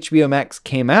when HBO Max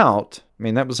came out, I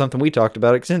mean, that was something we talked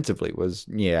about extensively. Was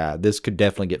this could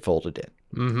definitely get folded in.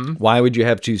 Mm-hmm. Why would you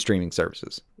have two streaming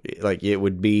services? Like it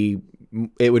would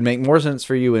make more sense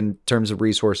for you in terms of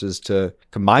resources to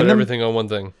combine them. Everything on one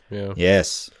thing. Yeah.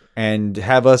 Yes. And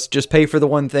have us just pay for the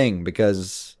one thing,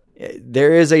 because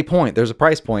there is a point, there's a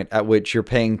price point at which you're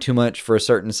paying too much for a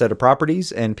certain set of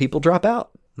properties and people drop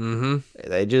out. Mm-hmm.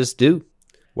 They just do.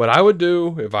 What I would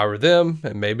do if I were them,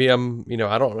 and maybe I'm,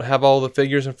 I don't have all the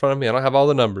figures in front of me. I don't have all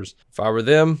the numbers. If I were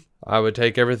them, I would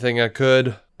take everything I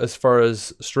could as far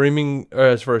as streaming,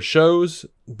 as far as shows,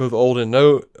 both old and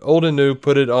new,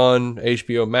 put it on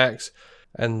HBO Max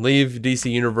and leave DC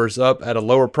Universe up at a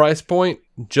lower price point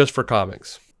just for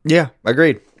comics. Yeah,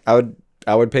 agreed. I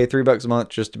would pay $3 a month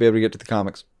just to be able to get to the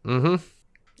comics. Mm-hmm.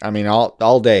 I mean,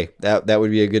 all day. That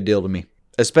would be a good deal to me.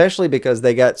 Especially because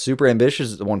they got super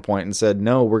ambitious at one point and said,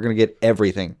 no, we're going to get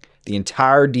everything. The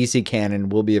entire DC canon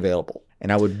will be available.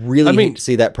 And I would really hate to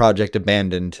see that project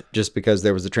abandoned just because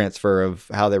there was a transfer of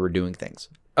how they were doing things.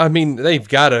 I mean, they've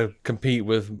got to compete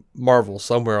with Marvel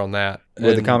somewhere on that.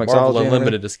 With the Comixology. Marvel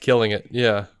Unlimited is killing it.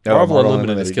 Yeah. Oh, Marvel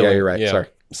Unlimited is killing it. Yeah, you're right. Yeah. Sorry.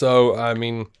 So, I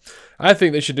mean, I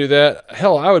think they should do that.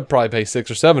 Hell, I would probably pay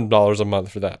 $6 or $7 a month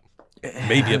for that.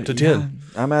 Maybe up to 10.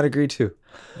 Yeah, I might agree too.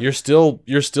 You're still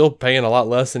paying a lot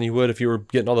less than you would if you were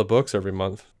getting all the books every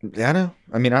month. Yeah, I know.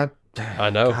 I mean, I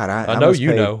know. God, I know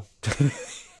you know.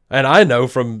 And I know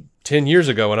from 10 years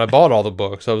ago when I bought all the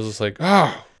books, I was just like,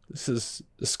 this is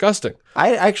disgusting.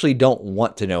 I actually don't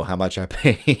want to know how much I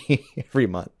pay every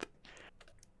month.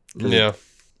 Yeah.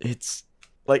 It's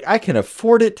like I can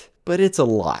afford it, but it's a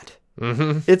lot.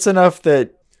 Mm-hmm. It's enough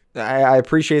that I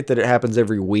appreciate that it happens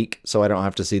every week, so I don't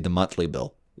have to see the monthly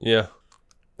bill. Yeah.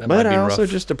 That but might be I also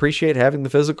rough. just appreciate having the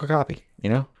physical copy.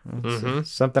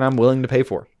 It's something I'm willing to pay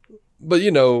for. But,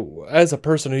 as a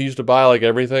person who used to buy, like,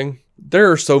 everything,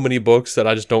 there are so many books that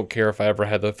I just don't care if I ever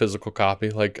had the physical copy.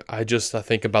 Like, I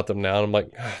think about them now, and I'm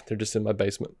like, they're just in my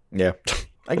basement. Yeah,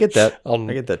 I get that. I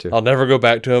get that, too. I'll never go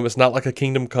back to them. It's not like a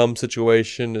Kingdom Come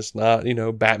situation. It's not,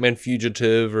 Batman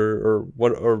Fugitive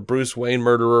or Bruce Wayne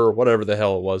Murderer or whatever the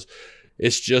hell it was.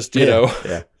 It's just,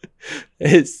 Yeah.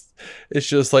 it's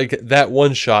just like that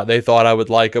one shot they thought I would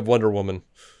like of Wonder Woman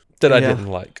that I didn't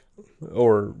like.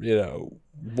 Or,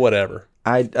 whatever.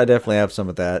 I definitely have some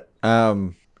of that.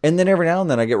 And then every now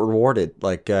and then I get rewarded.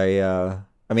 Like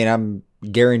I'm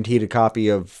guaranteed a copy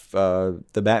of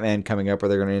the Batman coming up, where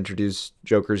they're going to introduce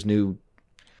Joker's new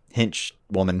hench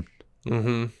woman.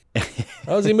 Mm-hmm.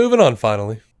 How's he moving on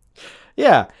finally?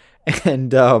 Yeah,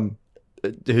 and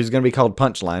who's going to be called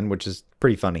Punchline, which is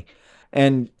pretty funny.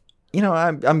 And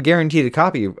I'm guaranteed a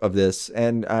copy of this,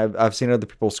 and I've seen other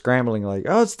people scrambling like,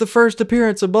 oh, it's the first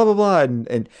appearance of blah blah blah,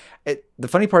 and the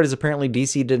funny part is apparently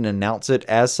DC didn't announce it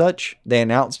as such. They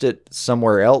announced it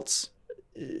somewhere else.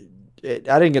 I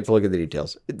didn't get to look at the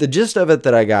details. The gist of it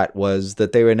that I got was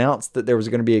that they announced that there was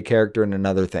going to be a character in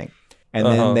another thing, and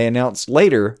then they announced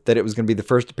later that it was going to be the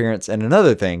first appearance in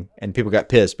another thing, and people got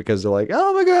pissed because they're like,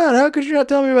 oh my god, how could you not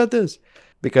tell me about this?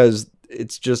 Because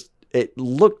it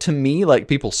looked to me like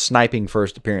people sniping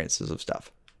first appearances of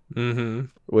stuff,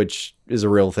 which is a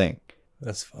real thing.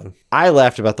 That's fun. I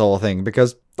laughed about the whole thing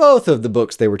because both of the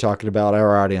books they were talking about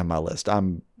are already on my list.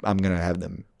 I'm gonna have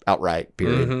them outright.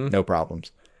 Period. No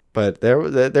problems. But there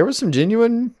was some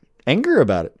genuine anger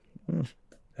about it.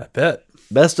 I bet.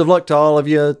 Best of luck to all of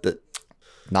you.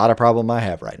 Not a problem I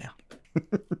have right now.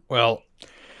 Well,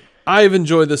 I've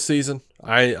enjoyed this season.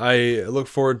 I look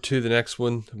forward to the next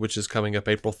one, which is coming up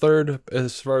April 3rd,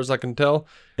 as far as I can tell.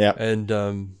 Yeah.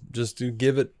 And just to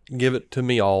give it to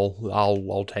me all.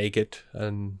 I'll take it.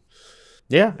 And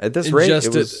yeah, at this rate,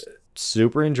 it was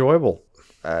super enjoyable.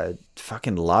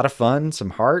 Fucking lot of fun, some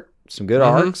heart, some good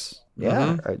arcs.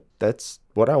 Yeah, that's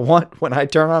what I want when I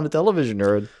turn on a television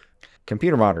or a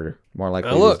computer monitor. More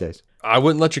likely these days. I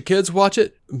wouldn't let your kids watch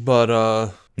it, but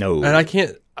no. And I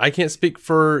can't speak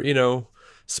for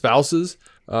spouses.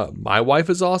 My wife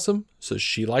is awesome, so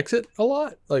she likes it a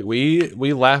lot. Like we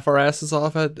laugh our asses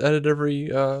off at it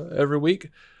every week.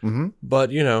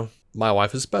 But my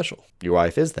wife is special. Your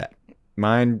wife is that.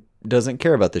 Mine doesn't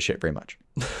care about this shit very much.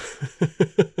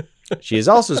 She is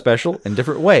also special in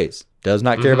different ways. Does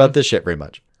not care about this shit very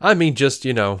much. I mean, just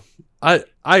I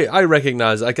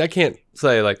recognize. Like I can't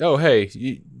say like, oh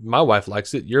hey, my wife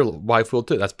likes it. Your wife will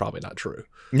too. That's probably not true.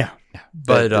 No.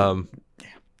 But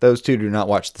those two do not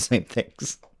watch the same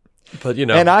things. But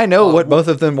and I know what both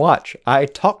of them watch. I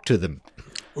talk to them.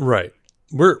 Right.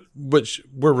 We're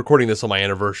recording this on my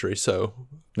anniversary, so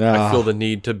I feel the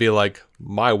need to be like,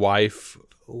 my wife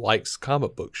likes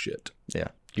comic book shit. Yeah.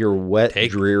 Your wet,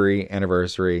 dreary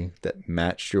anniversary that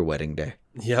matched your wedding day.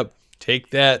 Yep. Take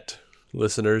that,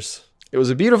 listeners. It was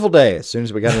a beautiful day as soon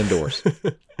as we got indoors.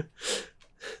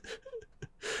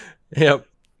 Yep.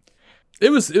 It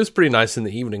was pretty nice in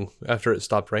the evening after it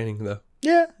stopped raining, though.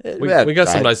 Yeah. We got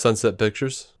some nice sunset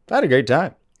pictures. I had a great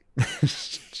time.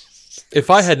 If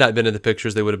I had not been in the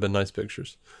pictures, they would have been nice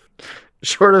pictures.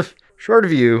 Short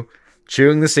of you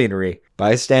chewing the scenery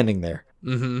by standing there.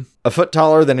 A foot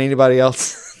taller than anybody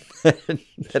else.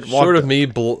 Short of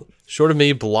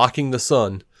me blocking the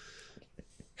sun.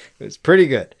 It was pretty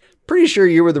good. Pretty sure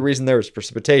you were the reason there was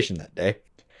precipitation that day.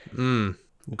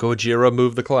 Gojira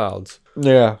moved the clouds.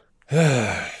 Yeah.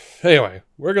 Anyway,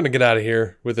 we're going to get out of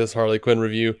here with this Harley Quinn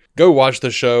review. Go watch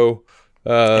the show.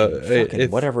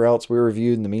 Whatever else we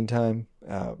reviewed in the meantime.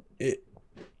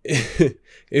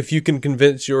 If you can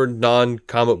convince your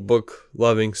non-comic book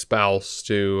loving spouse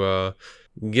to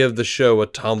give the show a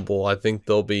tumble, I think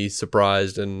they'll be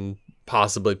surprised and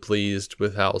possibly pleased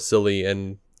with how silly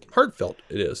and heartfelt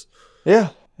it is. Yeah,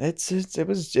 it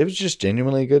was just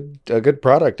genuinely a good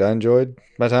product. I enjoyed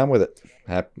my time with it.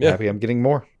 Happy I'm getting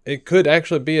more. It could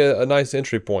actually be a nice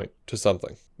entry point to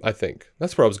something. I think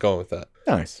that's where I was going with that.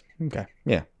 Nice. Okay.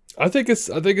 Yeah. I think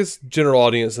it's general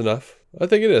audience enough. I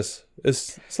think it is.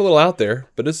 It's a little out there,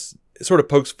 but it sort of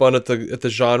pokes fun at the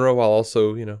genre while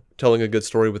also telling a good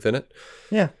story within it.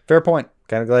 Yeah, fair point.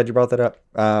 Kind of glad you brought that up.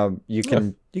 You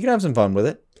can have some fun with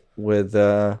it with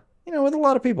a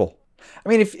lot of people. I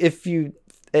mean, if you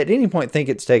at any point think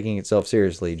it's taking itself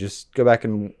seriously, just go back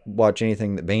and watch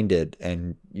anything that Bane did,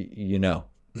 and you know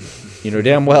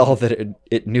damn well that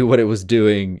it knew what it was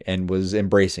doing and was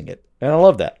embracing it, and I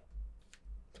love that.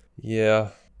 Yeah,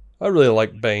 I really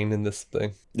like Bane in this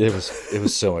thing. It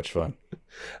was so much fun.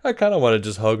 I kind of want to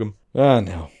just hug him.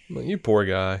 No. Well, you poor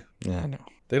guy. I know.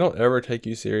 They don't ever take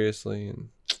you seriously, and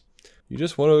you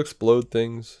just want to explode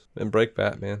things and break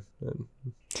Batman. And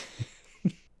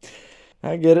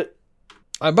I get it.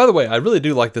 by the way, I really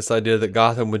do like this idea that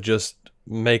Gotham would just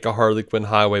make a Harley Quinn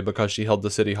highway because she held the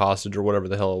city hostage or whatever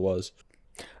the hell it was.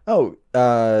 Oh,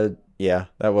 yeah,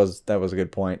 that was a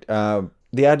good point.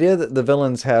 The idea that the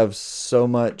villains have so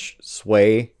much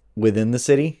sway within the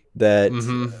city that...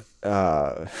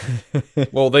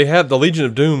 Well, they have the Legion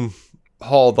of Doom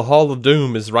hall. The Hall of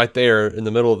Doom is right there in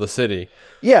the middle of the city.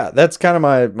 Yeah, that's kind of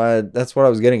my that's what I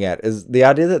was getting at, is the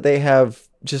idea that they have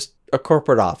just a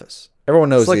corporate office. Everyone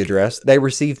knows the address. They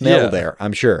receive mail there,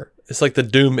 I'm sure. It's like the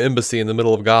Doom Embassy in the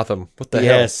middle of Gotham. What the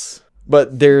hell? Yes.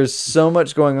 But there's so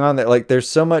much going on there. Like, there's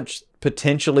so much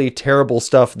potentially terrible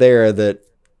stuff there that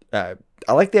I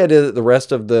like the idea that the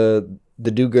rest of the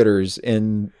do-gooders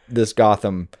in this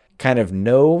Gotham kind of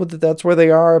know that that's where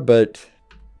they are, but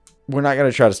we're not going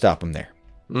to try to stop them there.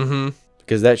 Mm-hmm.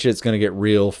 Because that shit's going to get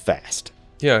real fast.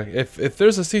 Yeah, if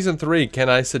there's a season 3, can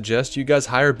I suggest you guys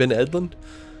hire Ben Edlund?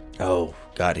 Oh,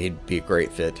 God, he'd be a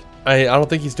great fit. I don't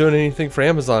think he's doing anything for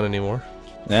Amazon anymore.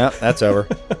 Yeah, that's over.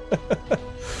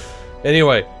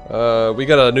 Anyway, we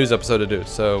got a news episode to do,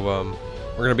 so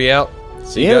we're going to be out.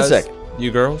 See you in a second. You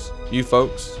girls, you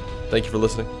folks, thank you for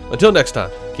listening. Until next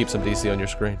time, keep some DC on your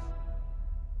screen.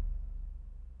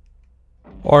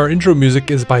 Our intro music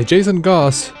is by Jason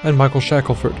Goss and Michael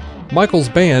Shackelford. Michael's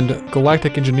band,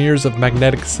 Galactic Engineers of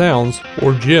Magnetic Sounds,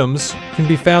 or GEMS, can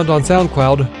be found on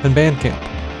SoundCloud and Bandcamp.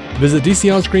 Visit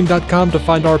DCOnScreen.com to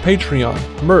find our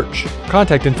Patreon, merch,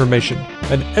 contact information,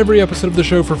 and every episode of the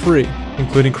show for free,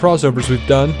 including crossovers we've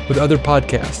done with other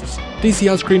podcasts.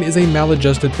 DC On Screen is a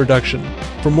maladjusted production.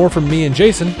 For more from me and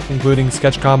Jason, including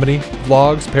sketch comedy,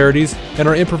 vlogs, parodies, and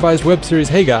our improvised web series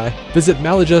Hey Guy, visit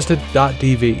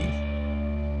maladjusted.tv.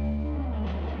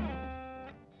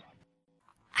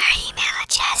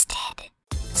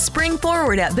 Spring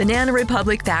forward at Banana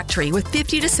Republic Factory with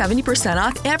 50 to 70%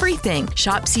 off everything.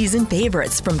 Shop season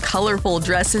favorites from colorful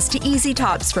dresses to easy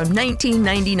tops from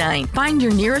 $19.99. Find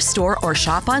your nearest store or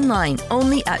shop online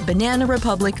only at Banana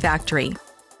Republic Factory.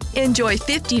 Enjoy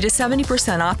 50 to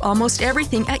 70% off almost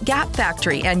everything at Gap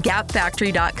Factory and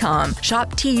gapfactory.com.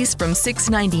 Shop tees from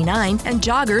 $6.99 and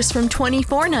joggers from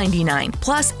 $24.99.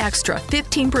 Plus extra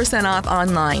 15% off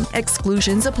online.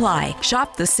 Exclusions apply.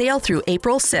 Shop the sale through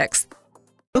April 6th.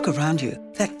 Look around you.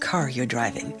 That car you're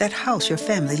driving, that house your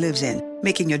family lives in,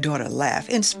 making your daughter laugh,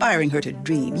 inspiring her to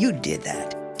dream. You did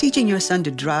that. Teaching your son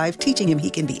to drive, teaching him he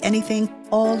can be anything,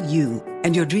 all you.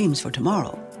 And your dreams for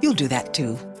tomorrow, you'll do that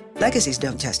too. Legacies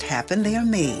don't just happen, they are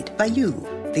made by you.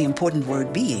 The important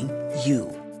word being you.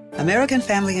 American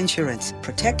Family Insurance,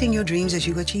 protecting your dreams as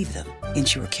you achieve them.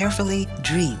 Insure carefully,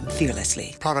 dream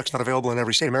fearlessly. Products not available in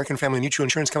every state. American Family Mutual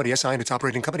Insurance Company, SI, and its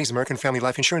operating companies, American Family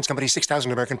Life Insurance Company, 6000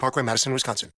 American Parkway, Madison,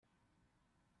 Wisconsin.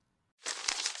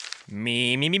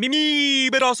 Me,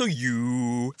 but also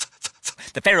you.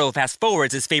 The Pharaoh fast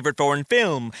forwards his favorite foreign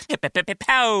film,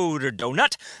 Powder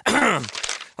Donut.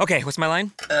 Okay, what's my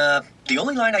line? The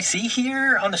only line I see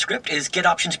here on the script is get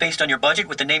options based on your budget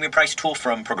with the name your price tool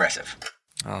from Progressive.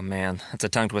 Oh man, that's a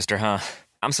tongue twister, huh?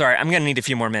 I'm sorry, I'm gonna need a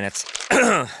few more minutes.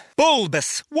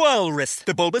 Bulbous Walrus,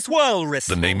 the Bulbous Walrus.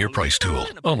 The Name Your Price tool,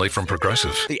 only from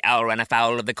Progressive. The owl ran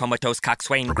afoul of the comatose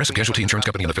coxswain. Progressive Casualty Insurance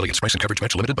Company and affiliates. Price and coverage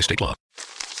match limited by state law.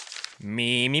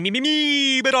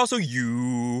 Me, but also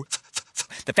you.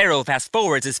 The Pharaoh fast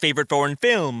forwards his favorite foreign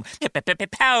film,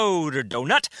 Powder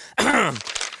Donut.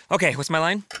 Okay, what's my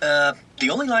line? The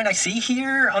only line I see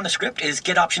here on the script is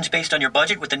get options based on your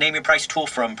budget with the name your price tool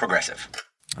from Progressive.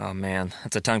 Oh man,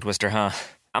 that's a tongue twister, huh?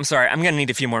 I'm sorry, I'm gonna need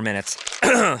a few more minutes.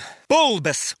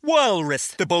 Bulbous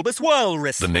Walrus, the Bulbous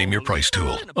Walrus. The Name Your Price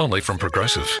tool, only from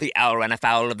Progressive. The owl ran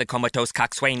afoul of the comatose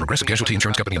coxswain. Progressive Casualty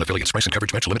Insurance Company and affiliates. Price and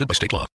coverage match limited by state law.